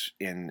 or at least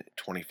in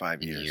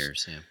 25 In years.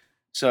 years, yeah.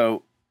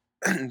 So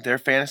their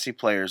fantasy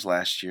players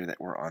last year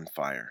that were on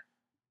fire: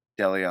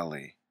 Dele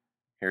Alli,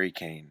 Harry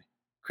Kane,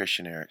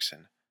 Christian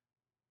Eriksen.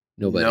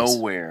 Nobody's.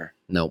 Nowhere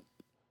Nope.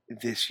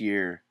 this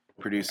year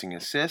producing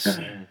assists,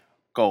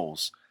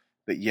 goals,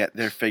 but yet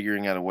they're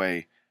figuring out a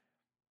way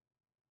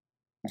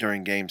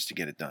during games to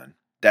get it done.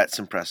 That's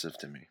impressive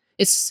to me.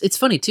 It's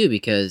funny too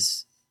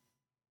because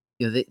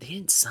they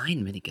didn't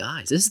sign many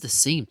guys. This is the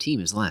same team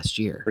as last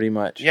year, Pretty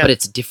much. Yeah. but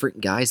it's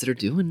different guys that are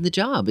doing the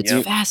job. It's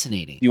Yep.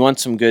 fascinating. You want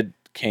some good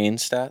Kane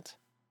stats?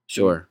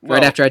 Sure. Well-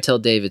 Right after I tell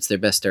Dave it's their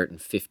best start in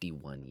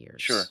 51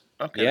 years. Sure.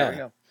 Okay, Yeah. there we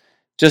go.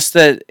 Just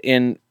that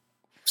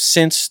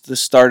since the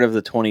start of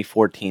the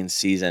 2014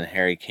 season,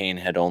 Harry Kane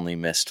had only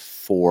missed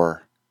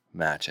 4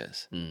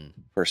 matches Mm.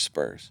 for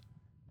Spurs.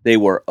 They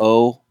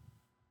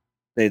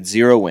had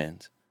 0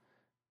 wins,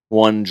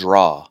 1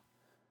 draw,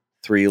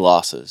 3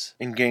 losses.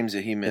 In games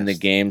that he missed. In the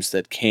games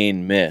that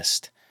Kane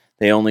missed,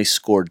 they only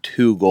scored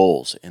 2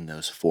 goals in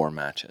those 4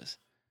 matches.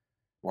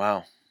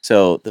 Wow.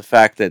 So the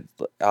fact that,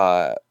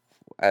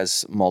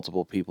 as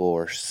multiple people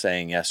were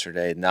saying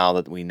yesterday, now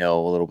that we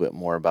know a little bit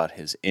more about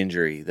his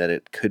injury, that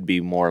it could be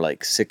more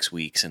like 6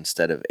 weeks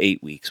instead of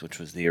 8 weeks, which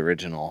was the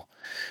original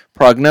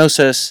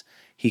prognosis,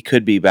 he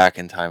could be back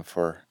in time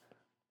for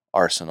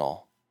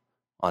Arsenal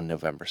on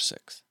November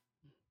 6th.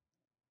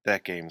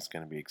 That game's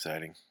going to be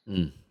exciting.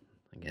 I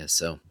guess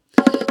so.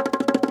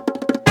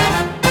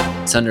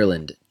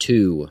 Sunderland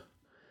 2,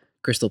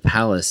 Crystal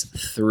Palace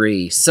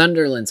 3.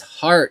 Sunderland's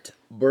heart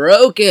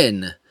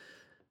broken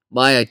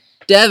by a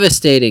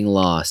devastating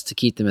loss to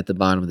keep them at the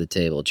bottom of the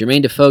table.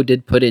 Jermaine Defoe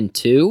did put in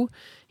 2.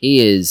 He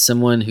is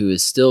someone who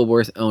is still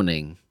worth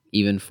owning,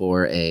 even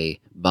for a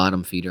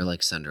bottom feeder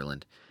like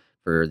Sunderland.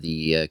 For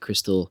the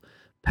Crystal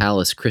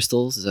Palace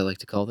Crystals, as I like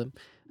to call them,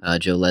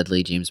 Joe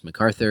Ledley, James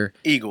MacArthur,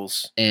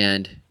 Eagles.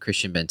 and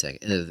Christian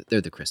Benteke.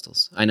 They're the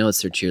Crystals. I know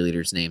it's their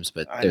cheerleaders' names,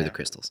 but I they're know. the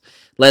Crystals.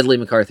 Ledley,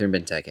 MacArthur, and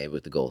Benteke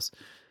with the goals.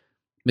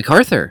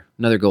 MacArthur,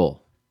 another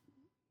goal.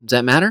 Does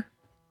that matter?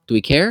 Do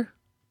we care?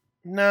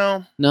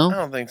 No, I No,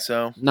 don't think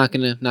so. not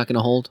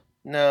gonna hold.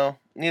 No,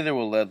 neither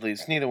will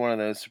Ledley's. Neither one of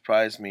those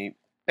surprised me.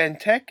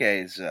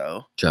 Benteke's,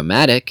 though,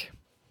 Dramatic.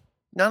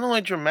 not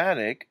only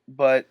dramatic,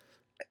 but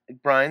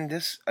Brian,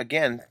 this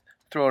again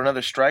throw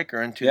another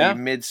striker into Yeah. the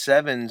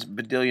mid-sevens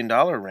 $1 billion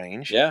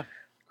range. Yeah.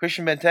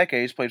 Christian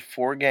Benteke has played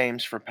 4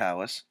 games for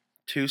Palace,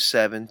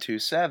 2-7,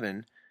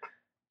 2-7,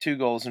 2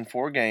 goals in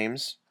 4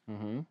 games.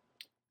 Mm-hmm.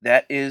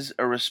 That is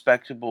a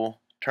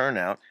respectable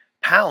turnout.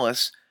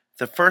 Palace,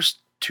 the first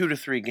 2 to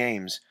 3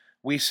 games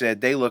we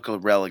said they look a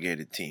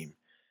relegated team.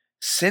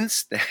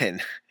 Since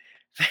then,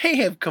 they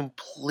have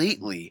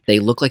completely. They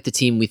look like the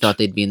team we thought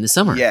they'd be in the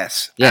summer.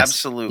 Yes, Yes,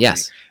 absolutely.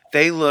 yes.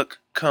 They look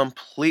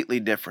completely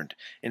different.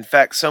 In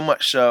fact, so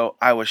much so,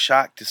 I was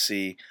shocked to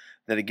see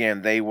that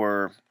again they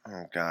were,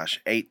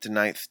 8th to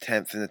 9th,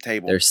 10th in the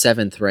table. They're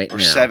 7th right or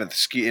now.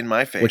 7th in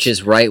my face. Which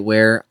is right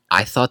where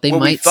I thought they we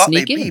might thought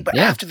sneak they'd in. be, but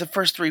after the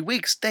first 3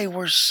 weeks, they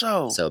were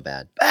so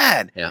bad.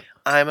 bad. Yeah.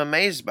 I'm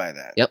amazed by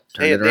that. Yep.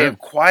 They have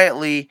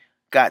quietly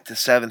got to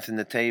 7th in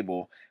the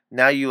table.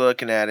 Now you're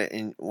looking at it,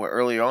 and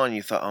earlier on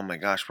you thought, oh my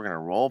gosh, we're going to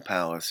roll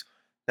Palace.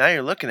 Now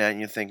you're looking at it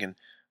and you're thinking,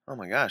 oh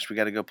my gosh, we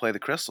got to go play the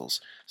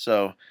Crystals.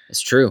 So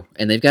it's true,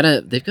 and they've got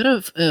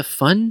a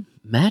fun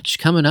match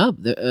coming up.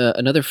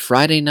 Another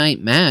Friday night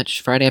match,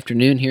 Friday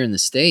afternoon here in the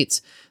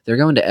States. They're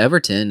going to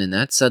Everton, and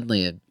that's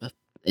suddenly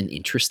an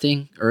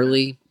interesting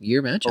early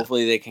year matchup.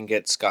 Hopefully they can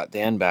get Scott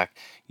Dan back.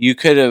 You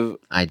could have.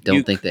 I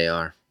don't think they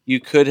are. You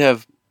could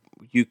have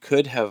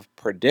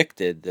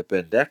predicted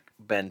the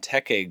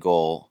Benteke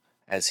goal,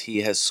 as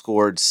he has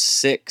scored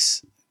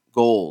 6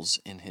 goals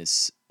in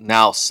his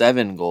now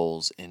 7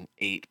 goals in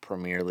 8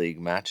 Premier League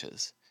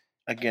matches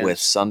with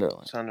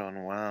Sunderland.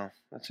 Sunderland, wow.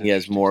 He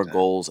has more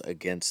goals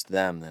against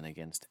them than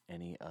against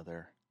any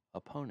other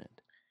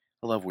opponent.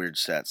 I love weird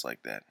stats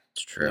like that.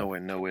 It's true.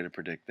 No way to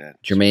predict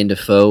that. Jermaine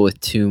Defoe with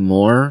 2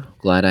 more.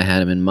 Glad I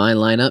had him in my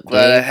lineup.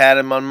 Glad Dave. I had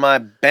him on my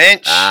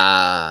bench.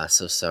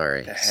 So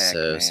sorry. The heck,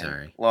 so man.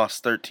 sorry.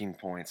 Lost 13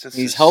 points.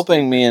 He's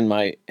helping me in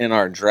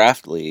our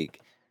draft league.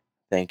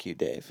 Thank you,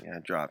 Dave. Yeah, I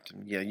dropped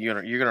him. Yeah,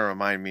 you're gonna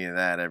remind me of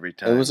that every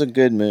time. It was a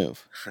good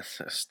move. So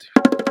stupid.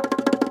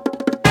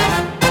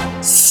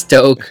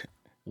 Stoke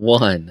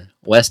 1.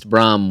 West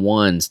Brom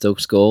 1.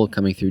 Stoke's goal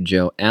coming through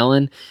Joe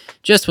Allen.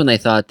 Just when they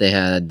thought they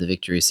had the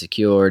victory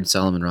secured,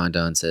 Solomon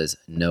Rondon says,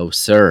 "No,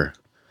 sir."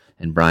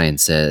 And Brian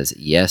says,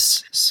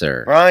 "Yes,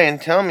 sir." Brian,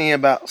 tell me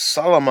about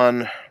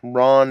Solomon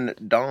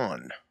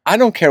Rondon. I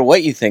don't care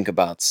what you think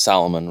about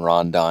Solomon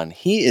Rondon.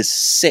 He is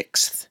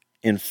 6th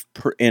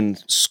in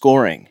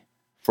scoring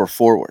for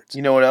forwards.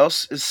 You know what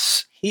else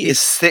is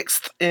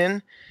 6th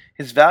in?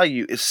 His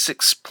value is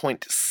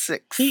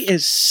 6.6. He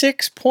is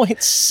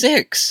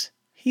 6.6.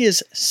 He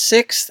is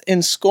 6th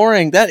in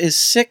scoring. That is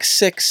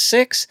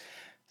 666.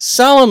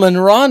 Solomon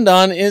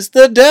Rondon is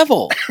the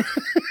devil.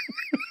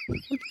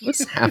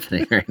 What's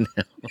happening right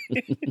now?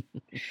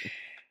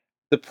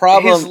 The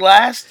problem. His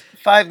last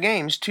 5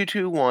 games: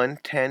 2-2-1,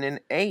 10 and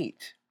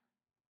 8.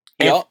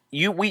 Yep.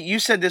 You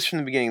said this from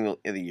the beginning of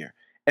the year.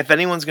 If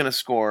anyone's going to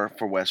score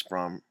for West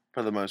Brom,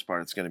 for the most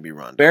part, it's going to be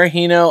Rondon.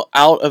 Berahino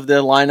out of the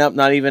lineup,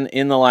 not even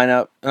in the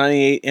lineup,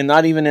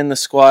 not even in the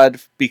squad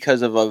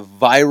because of a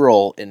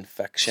viral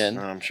infection.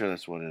 I'm sure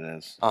that's what it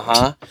is.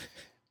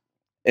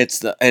 It's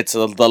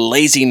the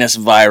laziness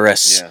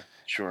virus. Yeah,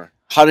 sure.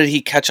 How did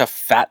he catch a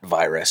fat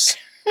virus?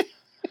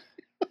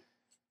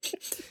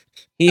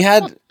 He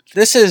had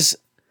this is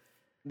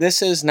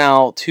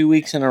now 2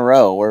 weeks in a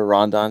row where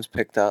Rondon's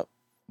picked up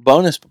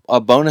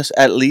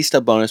at least a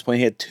bonus point.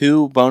 He had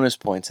 2 bonus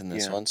points in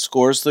this one.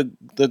 Scores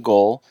the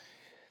goal.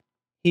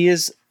 He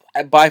is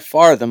by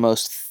far the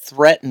most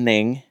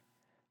threatening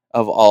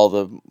of all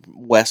the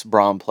West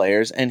Brom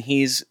players, and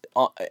he's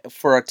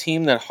for a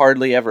team that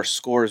hardly ever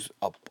scores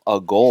a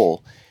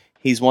goal.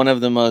 He's one of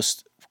the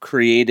most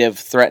creative,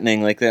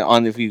 threatening.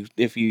 If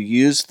you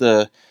use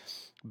the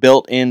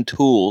built-in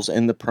tools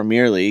in the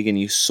Premier League and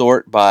you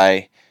sort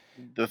by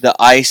the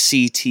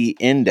ICT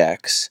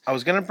index. I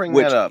was going to bring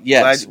that up.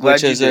 Yes,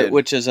 which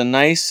is a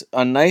nice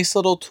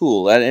little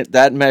tool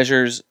that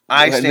measures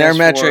their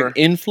metric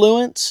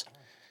influence.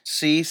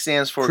 C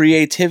stands for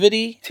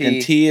creativity,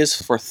 and T is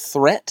for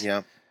threat.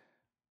 Yeah.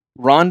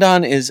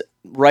 Rondon is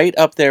right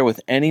up there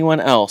with anyone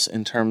else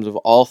in terms of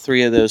all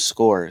 3 of those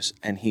scores,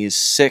 and he's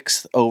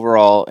 6th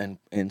overall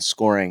in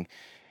scoring.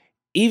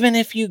 Even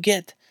if you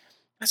get,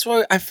 that's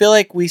why I feel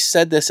like we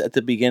said this at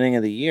the beginning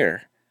of the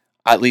year.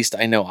 At least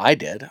I know I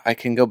did. I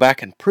can go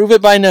back and prove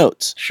it by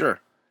notes.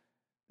 Sure.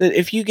 That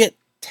if you get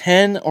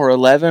 10 or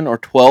 11 or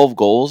 12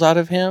 goals out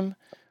of him,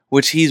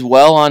 which he's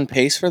well on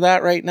pace for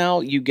that right now,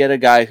 you get a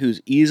guy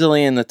who's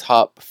easily in the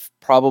top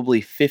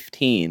probably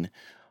 15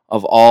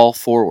 of all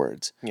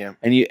forwards. Yeah.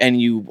 And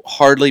you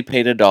hardly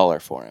paid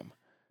 $1 for him.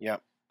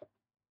 Yep.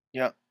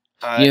 Yep.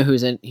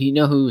 You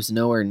know who's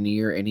nowhere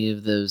near any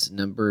of those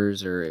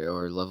numbers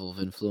or level of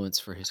influence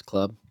for his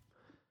club?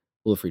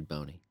 Wilfried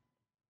Boney.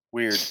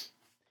 Weird.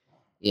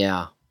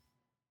 Yeah.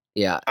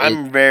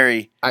 I'm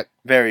very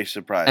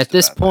surprised. At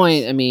this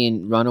point, I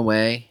mean, run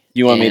away.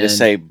 You want me to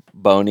say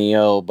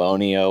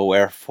Bonio,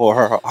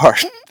 wherefore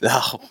art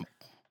thou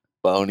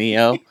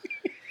Bonio?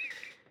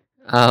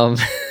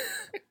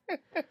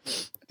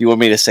 You want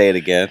me to say it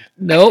again?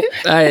 Nope.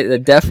 I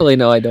definitely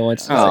know I don't want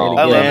to say it again.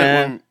 I love it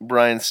when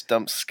Brian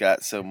stumps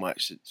Scott so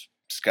much that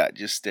Scott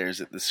just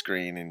stares at the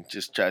screen and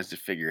just tries to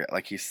figure it.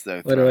 Like he's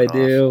so. What do I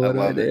do? What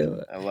do I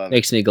do? I love it.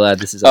 Makes me glad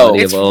this is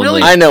audio only.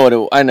 Really, I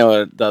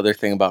know the other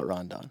thing about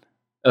Rondon.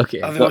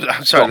 Okay.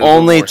 I'm sorry. The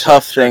only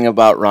tough thing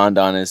about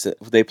Rondon is that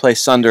they play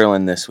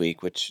Sunderland this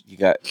week, which you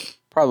got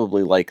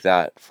probably like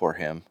that for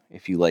him,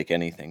 if you like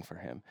anything for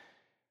him.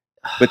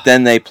 But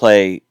then they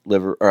play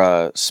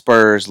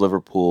Spurs,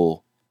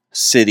 Liverpool,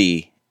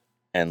 City,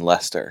 and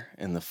Leicester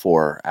in the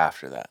 4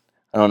 after that.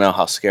 I don't know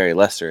how scary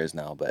Leicester is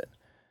now, but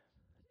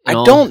I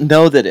don't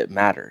know that it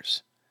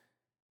matters.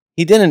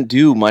 He didn't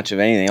do much of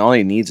anything. All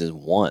he needs is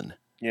 1.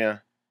 Yeah.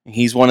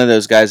 He's one of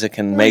those guys that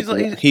can make.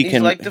 He's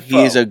like the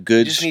foe. He's a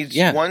good. He just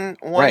needs one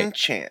right.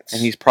 chance,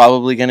 and he's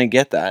probably going to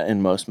get that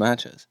in most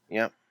matches.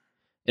 Yep.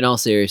 In all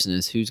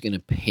seriousness, who's going to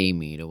pay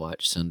me to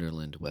watch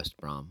Sunderland West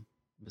Brom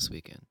this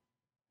weekend?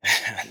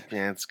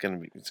 Yeah, it's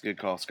a good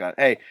call, Scott.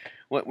 Hey,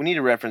 we need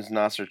to reference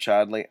Nasser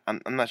Chadli.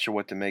 I'm not sure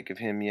what to make of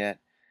him yet.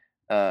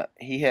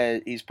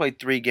 He's played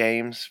 3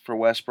 games for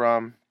West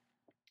Brom.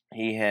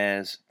 He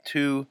has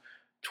 2,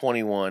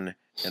 21,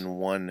 and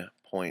 1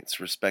 points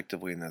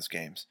respectively in those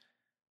games.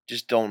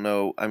 Just don't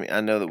know. I mean,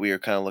 I know that we were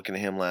kind of looking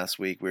at him last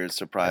week. We were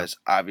surprised,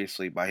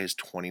 obviously, by his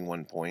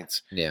 21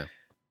 points. Yeah,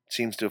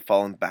 seems to have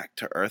fallen back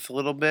to earth a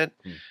little bit.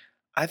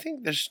 I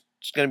think there's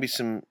going to be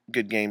some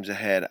good games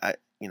ahead. I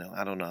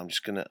don't know.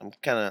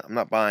 I'm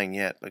not buying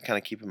yet, but kind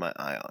of keeping my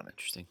eye on it.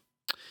 Interesting.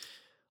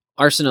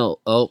 Arsenal.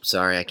 Oh,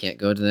 sorry, I can't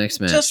go to the next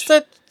match. Just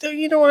that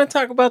you don't want to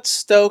talk about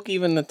Stoke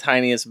even the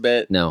tiniest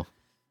bit. No,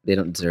 they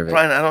don't deserve it.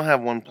 Brian, I don't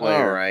have one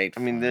player. All right. I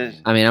mean,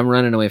 I'm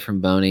running away from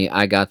Boney.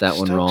 I got that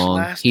one Stoke's wrong.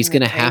 last He's in the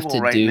going to have table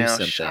to right do now,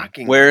 something.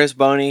 shockingly. Where is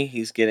Boney?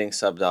 He's getting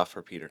subbed off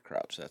for Peter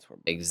Crouch. That's where.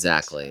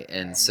 Exactly.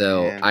 And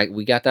so man.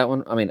 we got that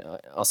one. I mean,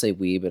 I'll say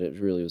we, but it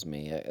really was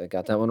me. I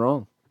got that one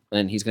wrong.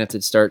 And he's going to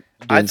have to start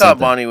doing I thought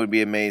something. Bonnie would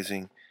be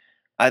amazing.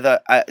 I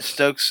thought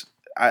Stokes.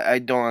 I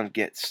don't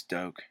get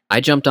Stoke. I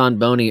jumped on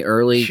Boney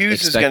early,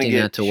 Hughes expecting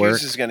that to work.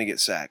 Hughes is going to get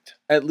sacked.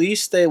 At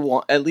least they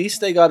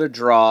got a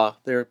draw.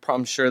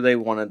 I'm sure they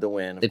wanted to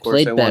win. They of course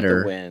played they better.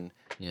 wanted to win.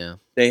 Yeah.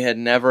 They had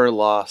never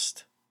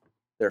lost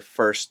their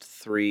first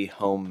 3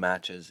 home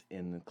matches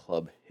in the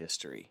club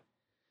history.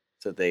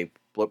 So they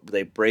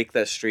break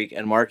that streak,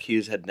 and Mark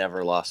Hughes had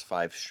never lost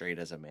 5 straight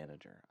as a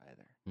manager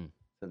either.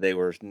 So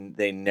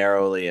they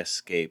narrowly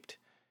escaped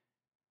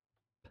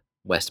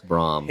West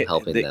Brom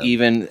helping them.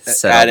 Even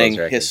set all adding those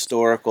records.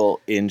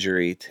 historical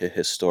injury to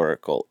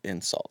historical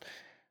insult.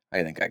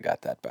 I think I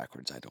got that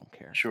backwards. I don't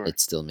care. Sure. It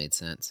still made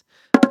sense.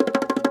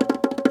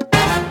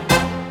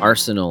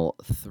 Arsenal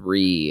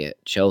 3,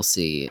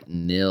 Chelsea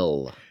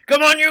 0.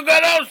 Come on, you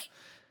Gunners!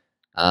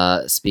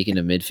 Speaking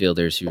of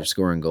midfielders who are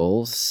scoring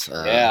goals,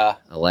 Yeah.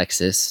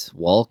 Alexis,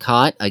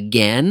 Walcott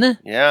again,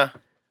 Yeah.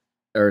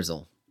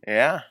 Ozil.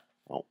 Yeah.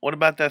 Well, what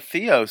about that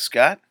Theo,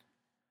 Scott?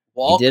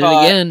 Walcott, He did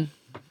it again.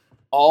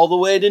 all the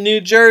way to New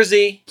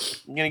Jersey,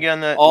 You gonna get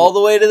on that? all the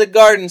way to the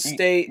Garden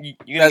State.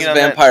 You That's a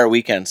Vampire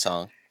Weekend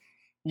song.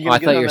 Oh, I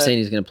thought you were saying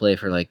he's going to play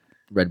for like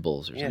Red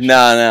Bulls or Yeah, something.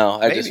 No,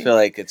 I just Maybe. feel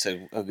like it's a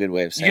good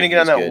way of You saying. gonna get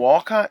on he's that good.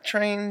 Walcott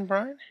train,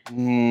 Brian?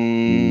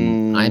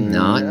 I'm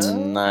not.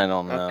 I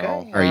don't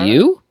know. Okay. Are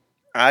you?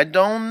 I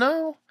don't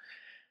know.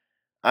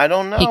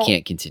 He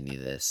can't continue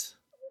this.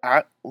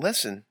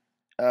 Listen.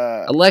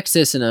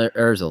 Alexis and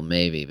Ozil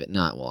maybe, but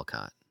not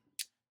Walcott.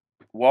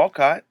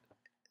 Walcott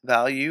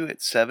value at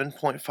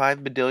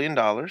 $7.5 billion.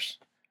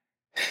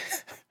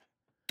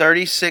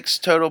 36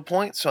 total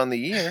points on the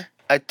year.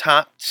 A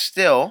top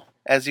still,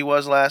 as he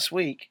was last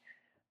week,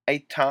 a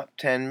top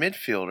 10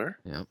 midfielder.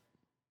 Yep.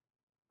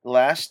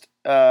 Last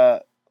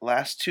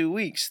 2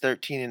 weeks,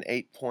 13 and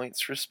 8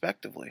 points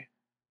respectively.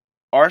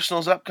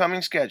 Arsenal's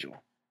upcoming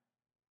schedule: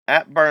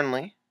 at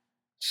Burnley,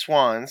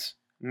 Swans,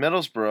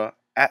 Middlesbrough,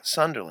 at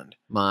Sunderland.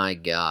 My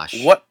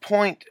gosh. What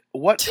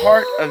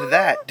part of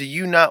that do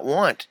you not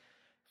want?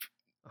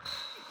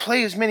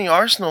 Play as many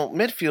Arsenal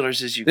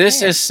midfielders as you can.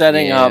 This is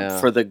setting Yeah. up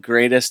for the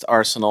greatest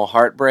Arsenal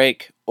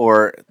heartbreak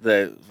or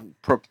the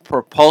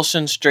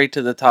propulsion straight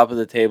to the top of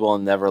the table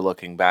and never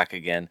looking back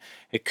again.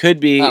 It could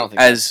be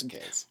as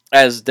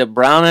De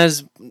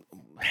Bruyne's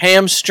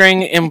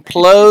hamstring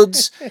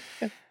implodes,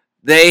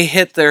 they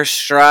hit their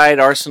stride,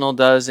 Arsenal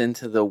does,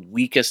 into the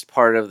weakest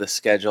part of the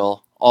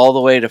schedule, all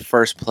the way to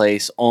first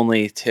place,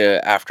 only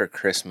to, after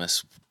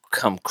Christmas,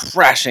 come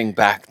crashing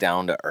back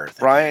down to earth.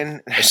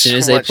 Brian, As soon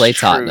as they play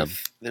Tottenham.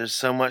 There's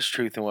so much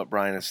truth in what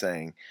Brian is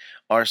saying.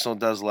 Arsenal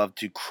does love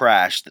to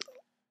crash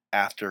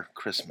after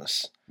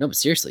Christmas. No, but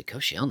seriously,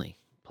 Koscielny,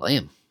 play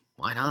him.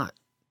 Why not?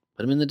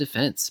 Put him in the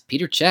defense.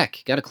 Peter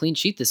Cech got a clean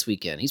sheet this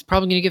weekend. He's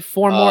probably going to get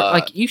 4 more.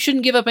 Like, you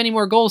shouldn't give up any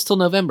more goals till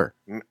November.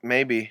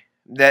 Maybe.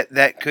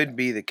 That could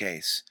be the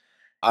case.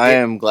 I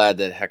am glad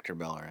that Hector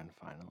Bellerin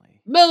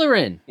finally.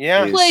 Bellerin.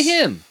 Yeah. is Play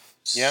him.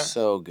 Yeah.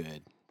 So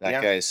good. That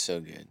Yeah. guy is so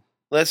good.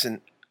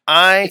 Listen,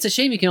 It's a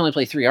shame you can only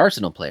play 3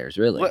 Arsenal players,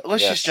 really.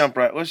 let's Yes. just jump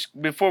right.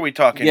 Before we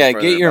talk any Yeah,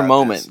 further get your about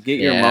moment. this, Get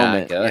your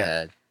moment. Go Yeah.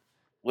 ahead.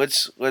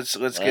 let's get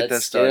that Get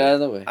out started. of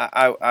the way.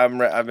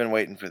 I've been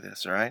waiting for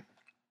this. All right.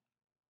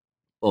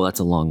 Oh, that's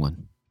a long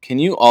one. Can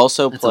you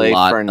also That's a play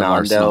lot of Fernando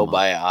Arsenal.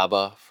 by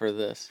ABBA for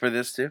this? For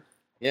this too.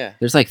 Yeah.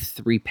 There's like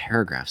 3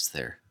 paragraphs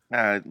there.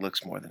 It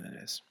looks more than it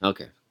is.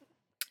 Okay.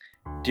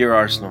 Dear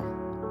Arsenal,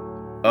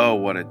 oh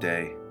what a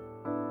day.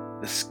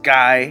 The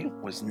sky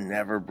was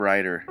never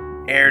brighter,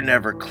 air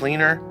never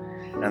cleaner,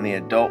 and the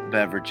adult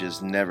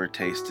beverages never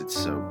tasted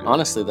so good.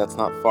 Honestly, that's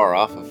not far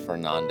off of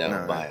Fernando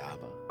No. by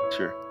ABBA.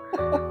 Sure.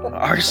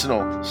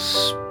 Arsenal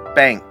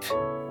spanked,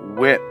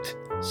 whipped,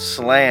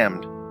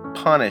 slammed,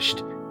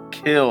 punished,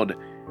 killed,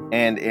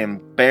 and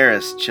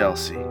embarrassed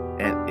Chelsea,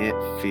 and it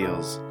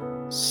feels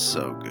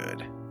so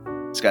good.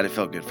 It's got to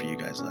feel good for you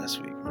guys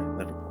last week, right?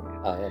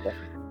 Liverpool. Oh, yeah,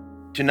 definitely.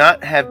 To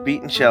not have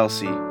beaten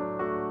Chelsea,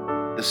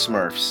 the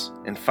Smurfs,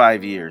 in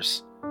 5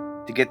 years,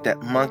 to get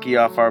that monkey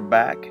off our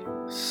back,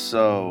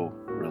 so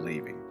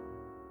relieving.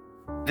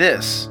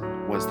 This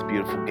was the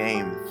beautiful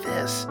game.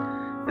 This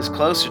is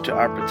closer to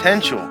our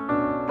potential.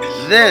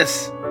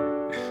 This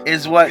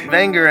is what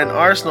Wenger and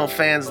Arsenal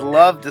fans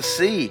love to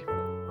see.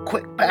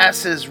 Quick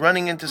passes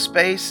running into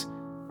space,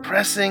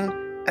 pressing,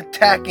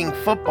 attacking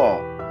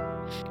football.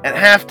 At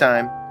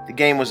halftime, the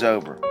game was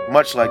over,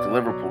 much like the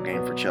Liverpool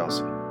game for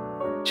Chelsea.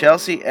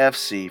 Chelsea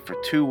FC, for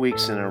 2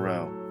 weeks in a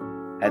row,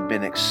 had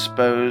been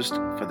exposed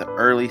for the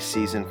early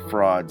season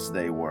frauds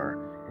they were.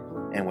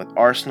 And with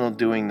Arsenal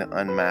doing the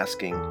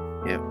unmasking,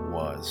 it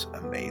was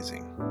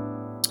amazing.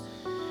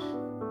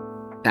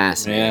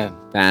 Fascinating.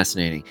 Man.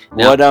 Fascinating.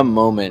 Now, What a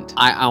moment.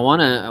 I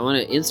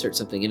wanna insert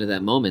something into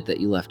that moment that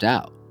you left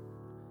out.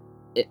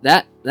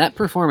 That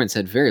performance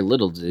had very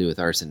little to do with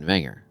Arsene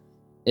Wenger.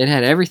 It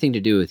had everything to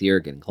do with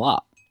Jurgen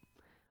Klopp.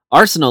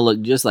 Arsenal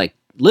looked just like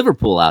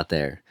Liverpool out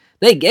there.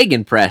 They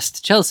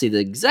gegenpressed Chelsea the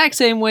exact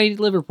same way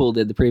Liverpool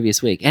did the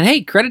previous week. And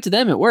hey, credit to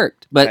them, it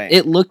worked. But Hey.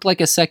 it looked like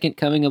a second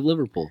coming of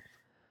Liverpool.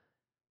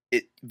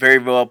 It very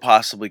well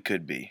possibly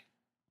could be.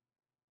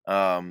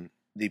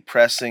 The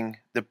pressing,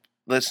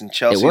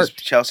 worked.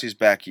 Chelsea's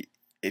back.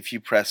 If you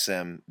press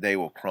them, they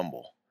will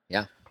crumble.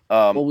 Yeah.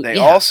 They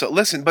yeah. also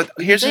listen, but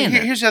We've here's been saying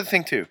that. here's the other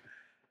thing too.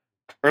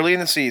 Early in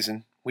the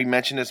season, we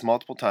mentioned this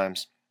multiple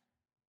times.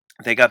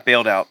 They got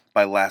bailed out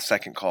by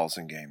last-second calls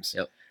in games.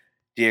 Yep.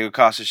 Diego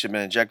Costa should have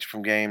been ejected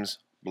from games.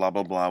 Blah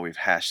blah blah. We've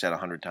hashed that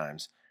 100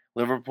 times.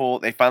 Liverpool,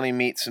 they finally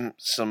meet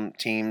some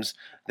teams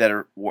that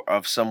are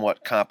of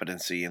somewhat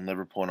competency in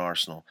Liverpool and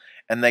Arsenal,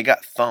 and they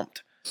got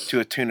thumped to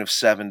a tune of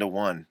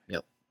 7-1.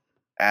 Yep.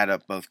 Add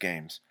up both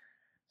games.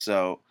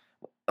 So,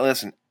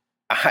 listen,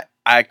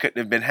 I couldn't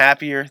have been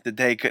happier. The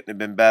day couldn't have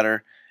been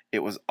better. It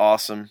was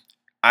awesome.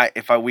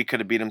 We could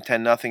have beat them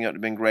 10-0, it would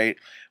have been great.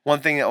 One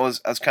thing that I was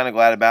kind of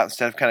glad about,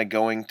 instead of kind of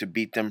going to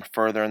beat them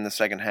further in the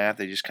second half,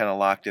 they just kind of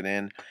locked it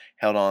in,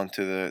 held on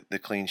to the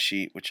clean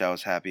sheet, which I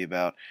was happy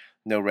about.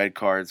 No red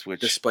cards, which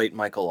Despite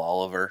Michael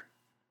Oliver.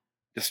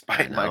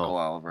 despite I know. Michael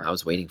Oliver. I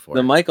was waiting for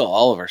The it. Michael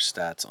Oliver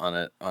stats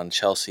on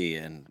Chelsea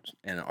and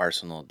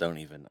Arsenal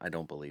I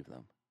don't believe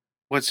them.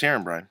 What's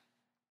hearing, Brian?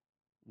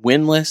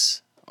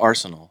 Winless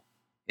Arsenal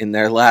in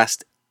their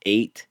last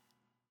 8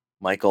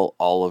 Michael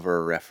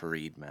Oliver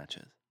refereed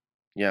matches.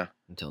 Yeah.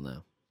 Until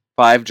now.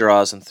 5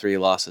 draws and 3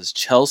 losses.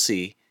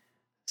 Chelsea,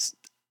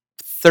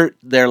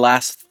 their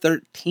last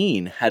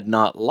 13 had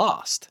not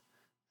lost.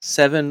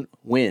 7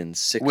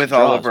 wins, 6 With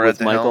draws Oliver with at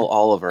the Michael helm.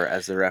 Oliver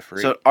as the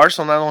referee. So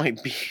Arsenal not only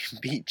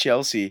beat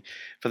Chelsea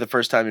for the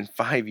first time in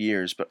 5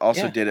 years, but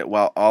also Yeah. did it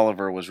while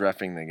Oliver was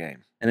reffing the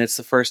game. And it's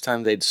the first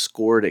time they'd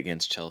scored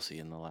against Chelsea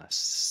in the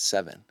last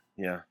 7.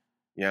 Yeah.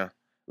 Yeah.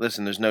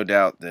 Listen, there's no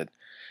doubt that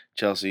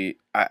Chelsea,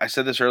 I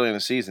said this earlier in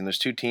the season, there's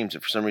 2 teams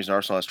that for some reason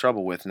Arsenal has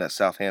trouble with, and that's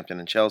Southampton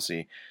and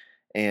Chelsea.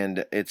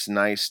 And it's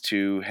nice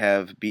to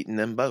have beaten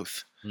them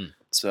both.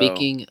 So-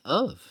 Speaking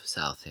of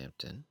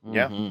Southampton,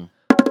 Yeah. Mhm.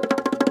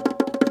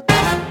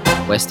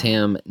 West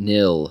Ham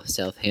 0,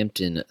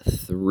 Southampton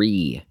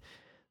 3.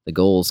 The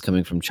goals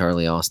coming from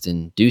Charlie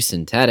Austin,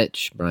 Dusan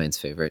Tadic, Brian's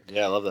favorite,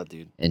 Yeah, I love that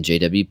dude. and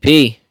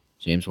JWP,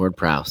 James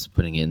Ward-Prowse,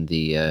 putting in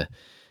the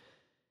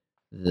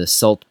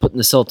salt, putting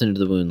the salt into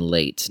the wound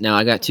late. Now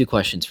I got 2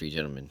 questions for you,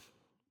 gentlemen.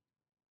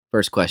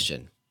 First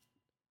question: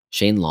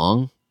 Shane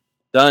Long.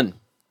 Done.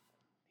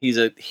 He's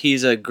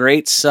a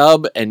great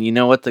sub, and you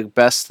know what the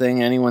best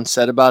thing anyone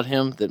said about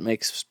him that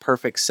makes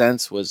perfect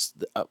sense was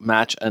the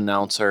match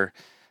announcer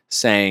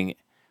saying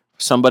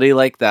somebody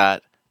like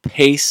that,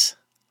 pace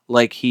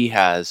like he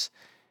has,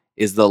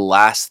 is the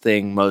last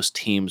thing most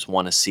teams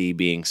want to see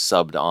being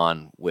subbed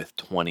on with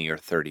 20 or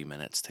 30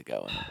 minutes to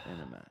go in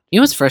a match. You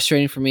know what's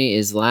frustrating for me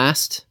is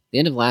the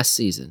end of last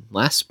season,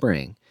 last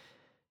spring,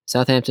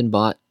 Southampton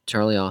bought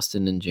Charlie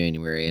Austin in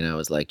January, and I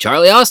was like,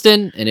 Charlie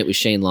Austin! And it was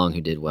Shane Long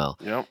who did well.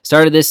 Yep.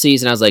 Started this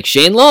season, I was like,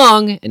 Shane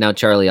Long! And now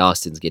Charlie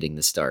Austin's getting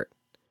the start.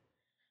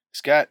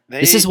 Scott,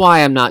 This is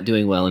why I'm not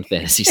doing well in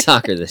fantasy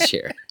soccer this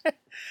year.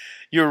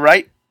 you're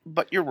right,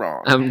 but you're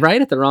wrong. I'm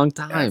right at the wrong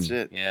time. That's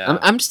it. Yeah.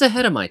 I'm just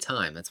ahead of my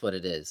time. That's what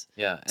it is.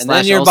 Yeah, and Slash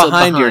then you're also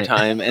behind your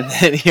behind. time, and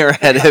then you're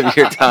ahead of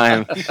your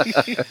time,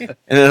 and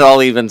it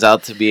all evens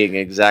out to being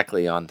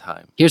exactly on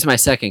time. Here's my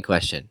second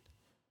question.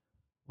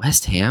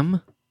 West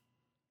Ham?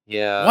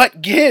 Yeah.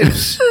 What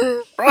gives?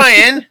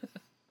 Brian,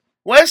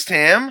 West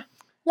Ham,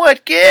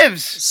 what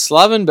gives?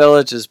 Slaven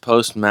Bilic's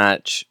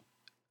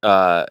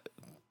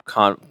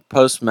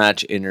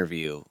post-match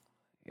interview.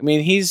 I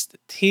mean,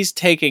 he's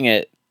taking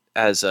it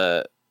as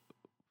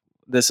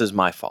this is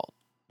my fault.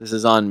 This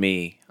is on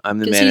me. I'm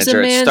the 'Cause he's a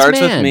manager. It man's starts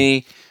with man.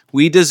 me.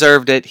 We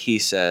deserved it, he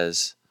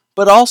says.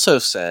 but also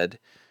said,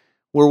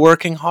 we're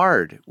working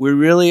hard. We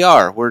really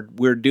are.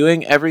 We're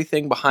doing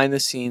everything behind the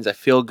scenes. I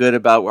feel good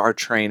about our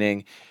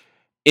training.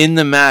 In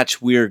the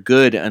match, we are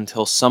good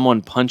until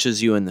someone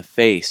punches you in the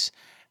face,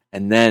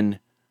 and then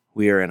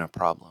we are in a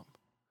problem.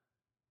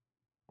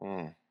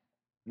 Mm.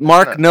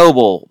 Mark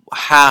Noble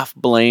half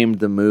blamed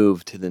the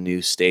move to the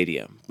new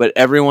stadium, but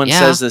everyone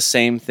says the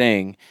same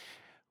thing.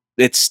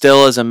 It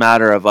still is a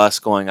matter of us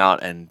going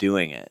out and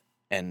doing it,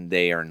 and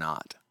they are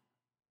not.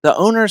 The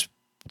owners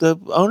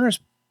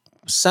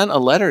sent a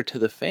letter to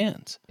the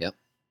fans. Yep.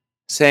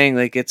 Saying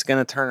like it's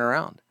going to turn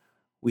around.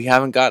 We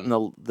haven't gotten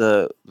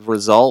the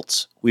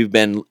results. We've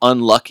been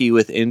unlucky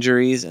with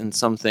injuries, and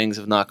some things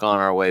have not gone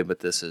our way, but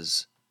this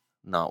is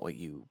not what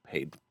you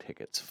paid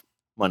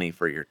money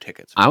for your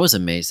tickets. I was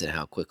amazed at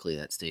how quickly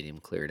that stadium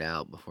cleared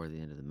out before the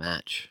end of the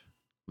match.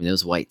 I mean,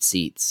 those white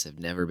seats have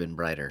never been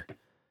brighter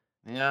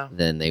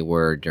than they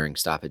were during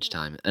stoppage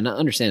time. And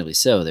understandably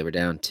so. They were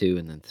down 2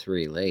 and then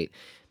 3 late.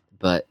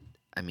 But,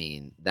 I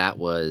mean, they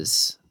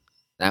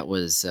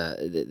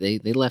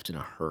left in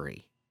a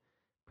hurry.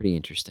 Pretty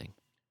interesting.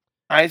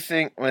 I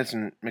think,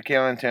 listen,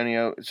 Michail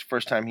Antonio, it's the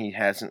first time he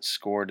hasn't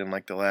scored in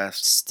like the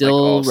last Still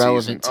all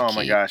relevant season. to Oh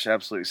my keep. gosh,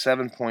 absolutely.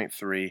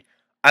 7.3.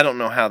 I don't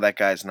know how that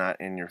guy's not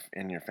in your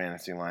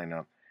fantasy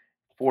lineup.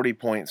 40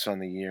 points on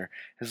the year.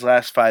 His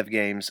last 5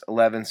 games,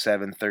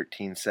 11-7,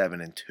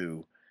 13-7, and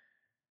 2.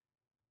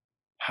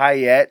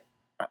 Hyatt,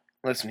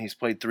 listen, he's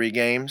played 3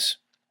 games.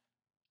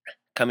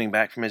 Coming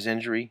back from his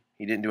injury,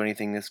 he didn't do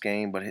anything this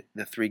game, but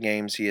the 3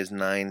 games he has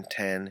 9,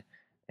 10,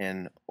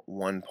 and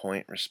 1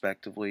 point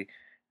respectively.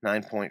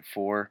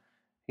 9.4.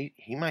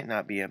 He might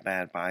not be a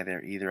bad buy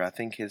there either. I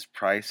think his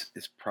price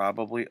is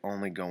probably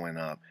only going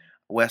up.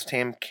 West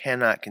Ham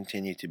cannot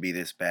continue to be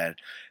this bad.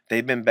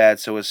 They've been bad,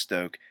 so is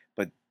Stoke,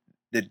 but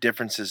the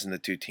differences in the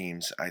two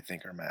teams, I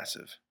think, are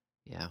massive.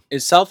 Yeah.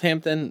 Is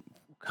Southampton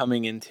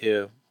coming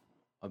into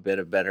a bit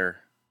of better?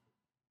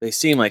 They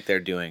seem like they're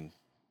doing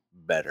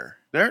better.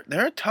 They're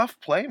a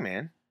tough play,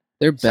 man.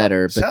 They're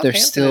better, but they're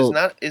still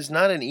is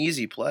not an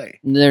easy play.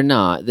 They're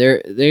not.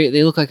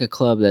 They look like a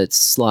club that's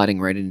slotting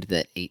right into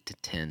that 8 to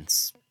 10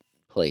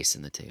 place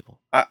in the table.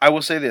 I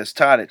will say this: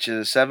 Tadic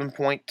is a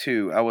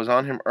 7.2. I was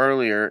on him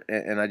earlier,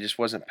 and I just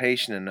wasn't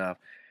patient enough.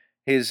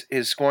 His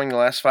scoring the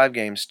last 5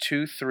 games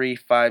 2, 3,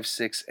 5,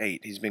 6,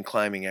 8. He's been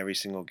climbing every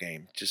single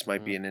game. Just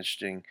might be an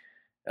interesting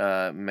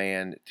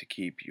man to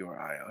keep your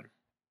eye on.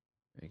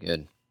 Very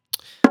good.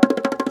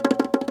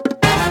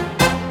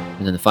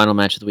 And then the final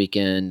match of the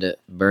weekend,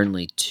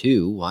 Burnley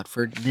 2,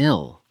 Watford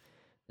 0.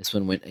 This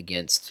one went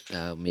against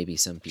maybe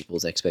some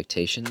people's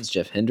expectations.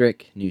 Jeff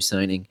Hendrick, new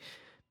signing,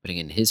 putting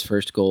in his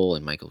first goal,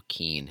 and Michael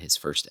Keane, his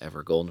first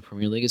ever goal in the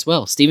Premier League as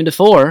well. Stephen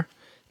Defour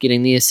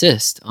getting the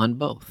assist on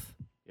both.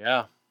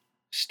 Yeah.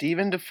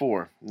 Stephen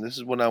Defour. This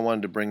is what I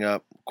wanted to bring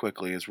up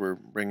quickly as we're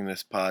bringing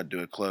this pod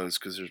to a close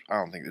because I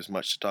don't think there's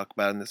much to talk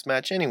about in this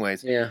match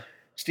anyways. Yeah.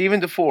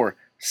 Stephen Defour,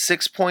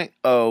 6.0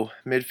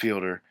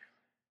 midfielder.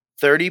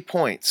 30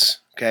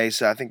 points, okay,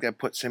 so I think that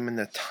puts him in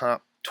the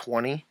top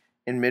 20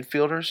 in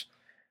midfielders.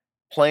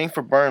 Playing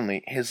for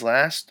Burnley, his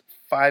last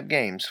 5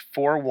 games,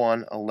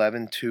 4-1,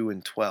 11-2,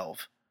 and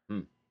 12.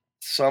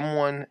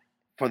 Someone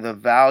for the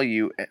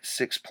value at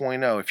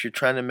 6.0. If you're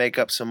trying to make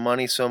up some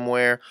money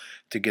somewhere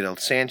to get a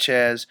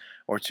Sanchez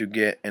or to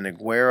get an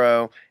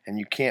Aguero and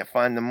you can't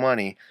find the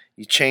money,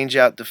 you change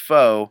out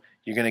Defoe,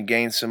 you're going to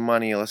gain some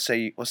money. Let's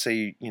say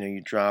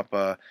you drop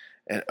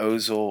an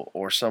Ozil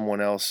or someone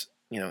else,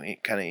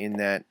 kind of in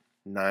that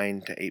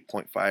 9 to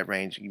 8.5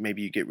 range.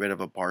 Maybe you get rid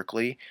of a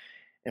Barkley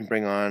and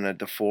bring on a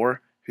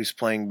Defour who's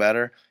playing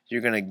better.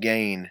 You're going to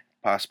gain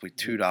possibly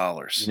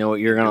 $2. You know what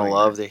you're going to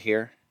love to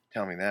hear?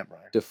 Tell me that,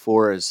 Brian.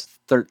 Defour is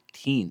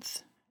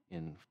 13th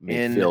in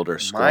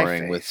midfielder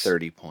scoring with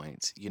 30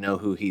 points. You know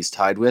who he's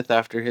tied with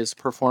after his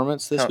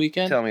performance this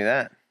weekend? Tell me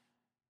that.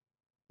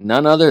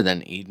 None other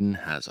than Eden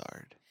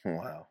Hazard.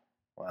 Wow.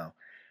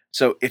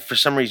 So if for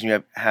some reason you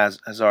have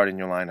Hazard in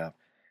your lineup,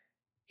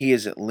 he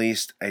is at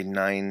least a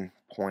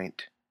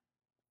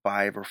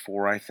 9.5 or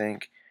 4, I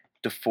think.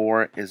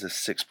 Defour is a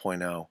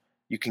 6.0.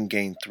 You can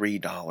gain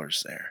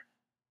 $3 there.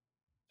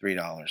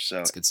 $3. So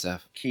that's good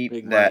stuff.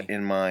 Keep that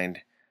in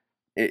mind.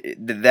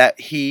 That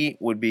he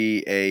would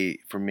be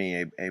for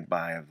me a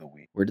buy of the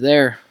week. We're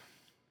there.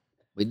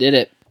 We did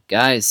it.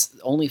 Guys,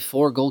 only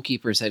 4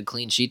 goalkeepers had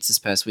clean sheets this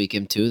past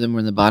weekend. 2 of them were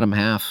in the bottom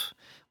half.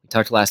 We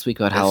talked last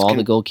week about how all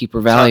the goalkeeper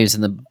values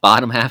in the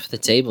bottom half of the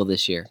table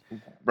this year.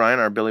 Brian,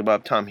 our Billy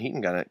Bob Tom Heaton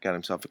got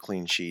himself a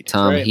clean sheet.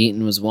 Tom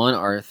Heaton was one.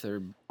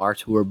 Artur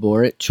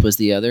Boric was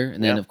the other.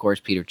 And then, of course,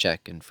 Peter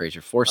Cech and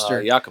Fraser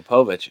Forster.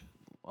 Jakupovic,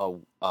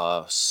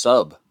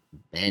 sub.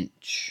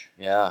 Bench.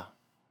 Yeah.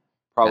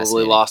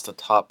 Probably lost a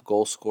top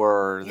goal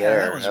scorer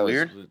there. That was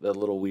weird. A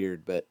little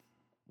weird, but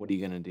what are you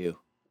going to do?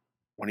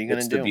 What are you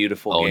going to do? It's the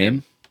beautiful Own game.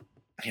 him?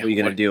 What are you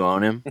going to do?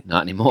 Own him?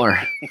 Not anymore.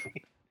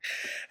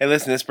 Hey,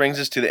 listen, this brings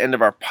us to the end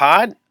of our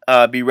pod.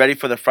 Be ready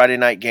for the Friday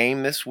night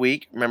game this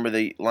week. Remember,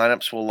 the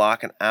lineups will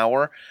lock an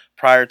hour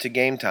prior to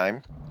game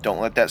time. Don't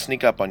let that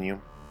sneak up on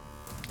you.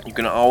 You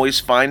can always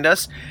find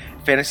us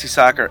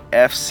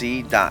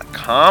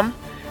FantasySoccerFC.com,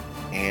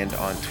 and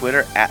on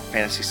Twitter at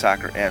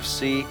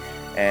FantasySoccerFC,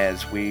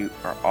 as we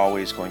are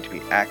always going to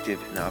be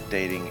active in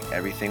updating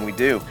everything we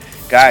do.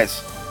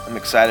 Guys, I'm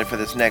excited for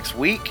this next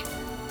week.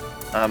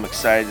 I'm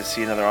excited to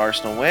see another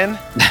Arsenal win.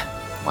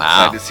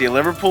 Wow. Excited to see a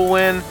Liverpool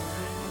win.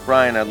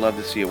 Brian, I'd love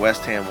to see a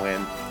West Ham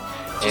win.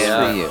 Just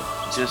for you.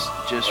 Just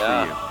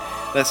for you.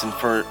 Listen,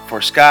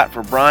 for Scott,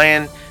 for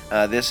Brian,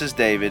 this is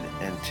David.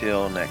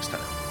 Until next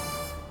time.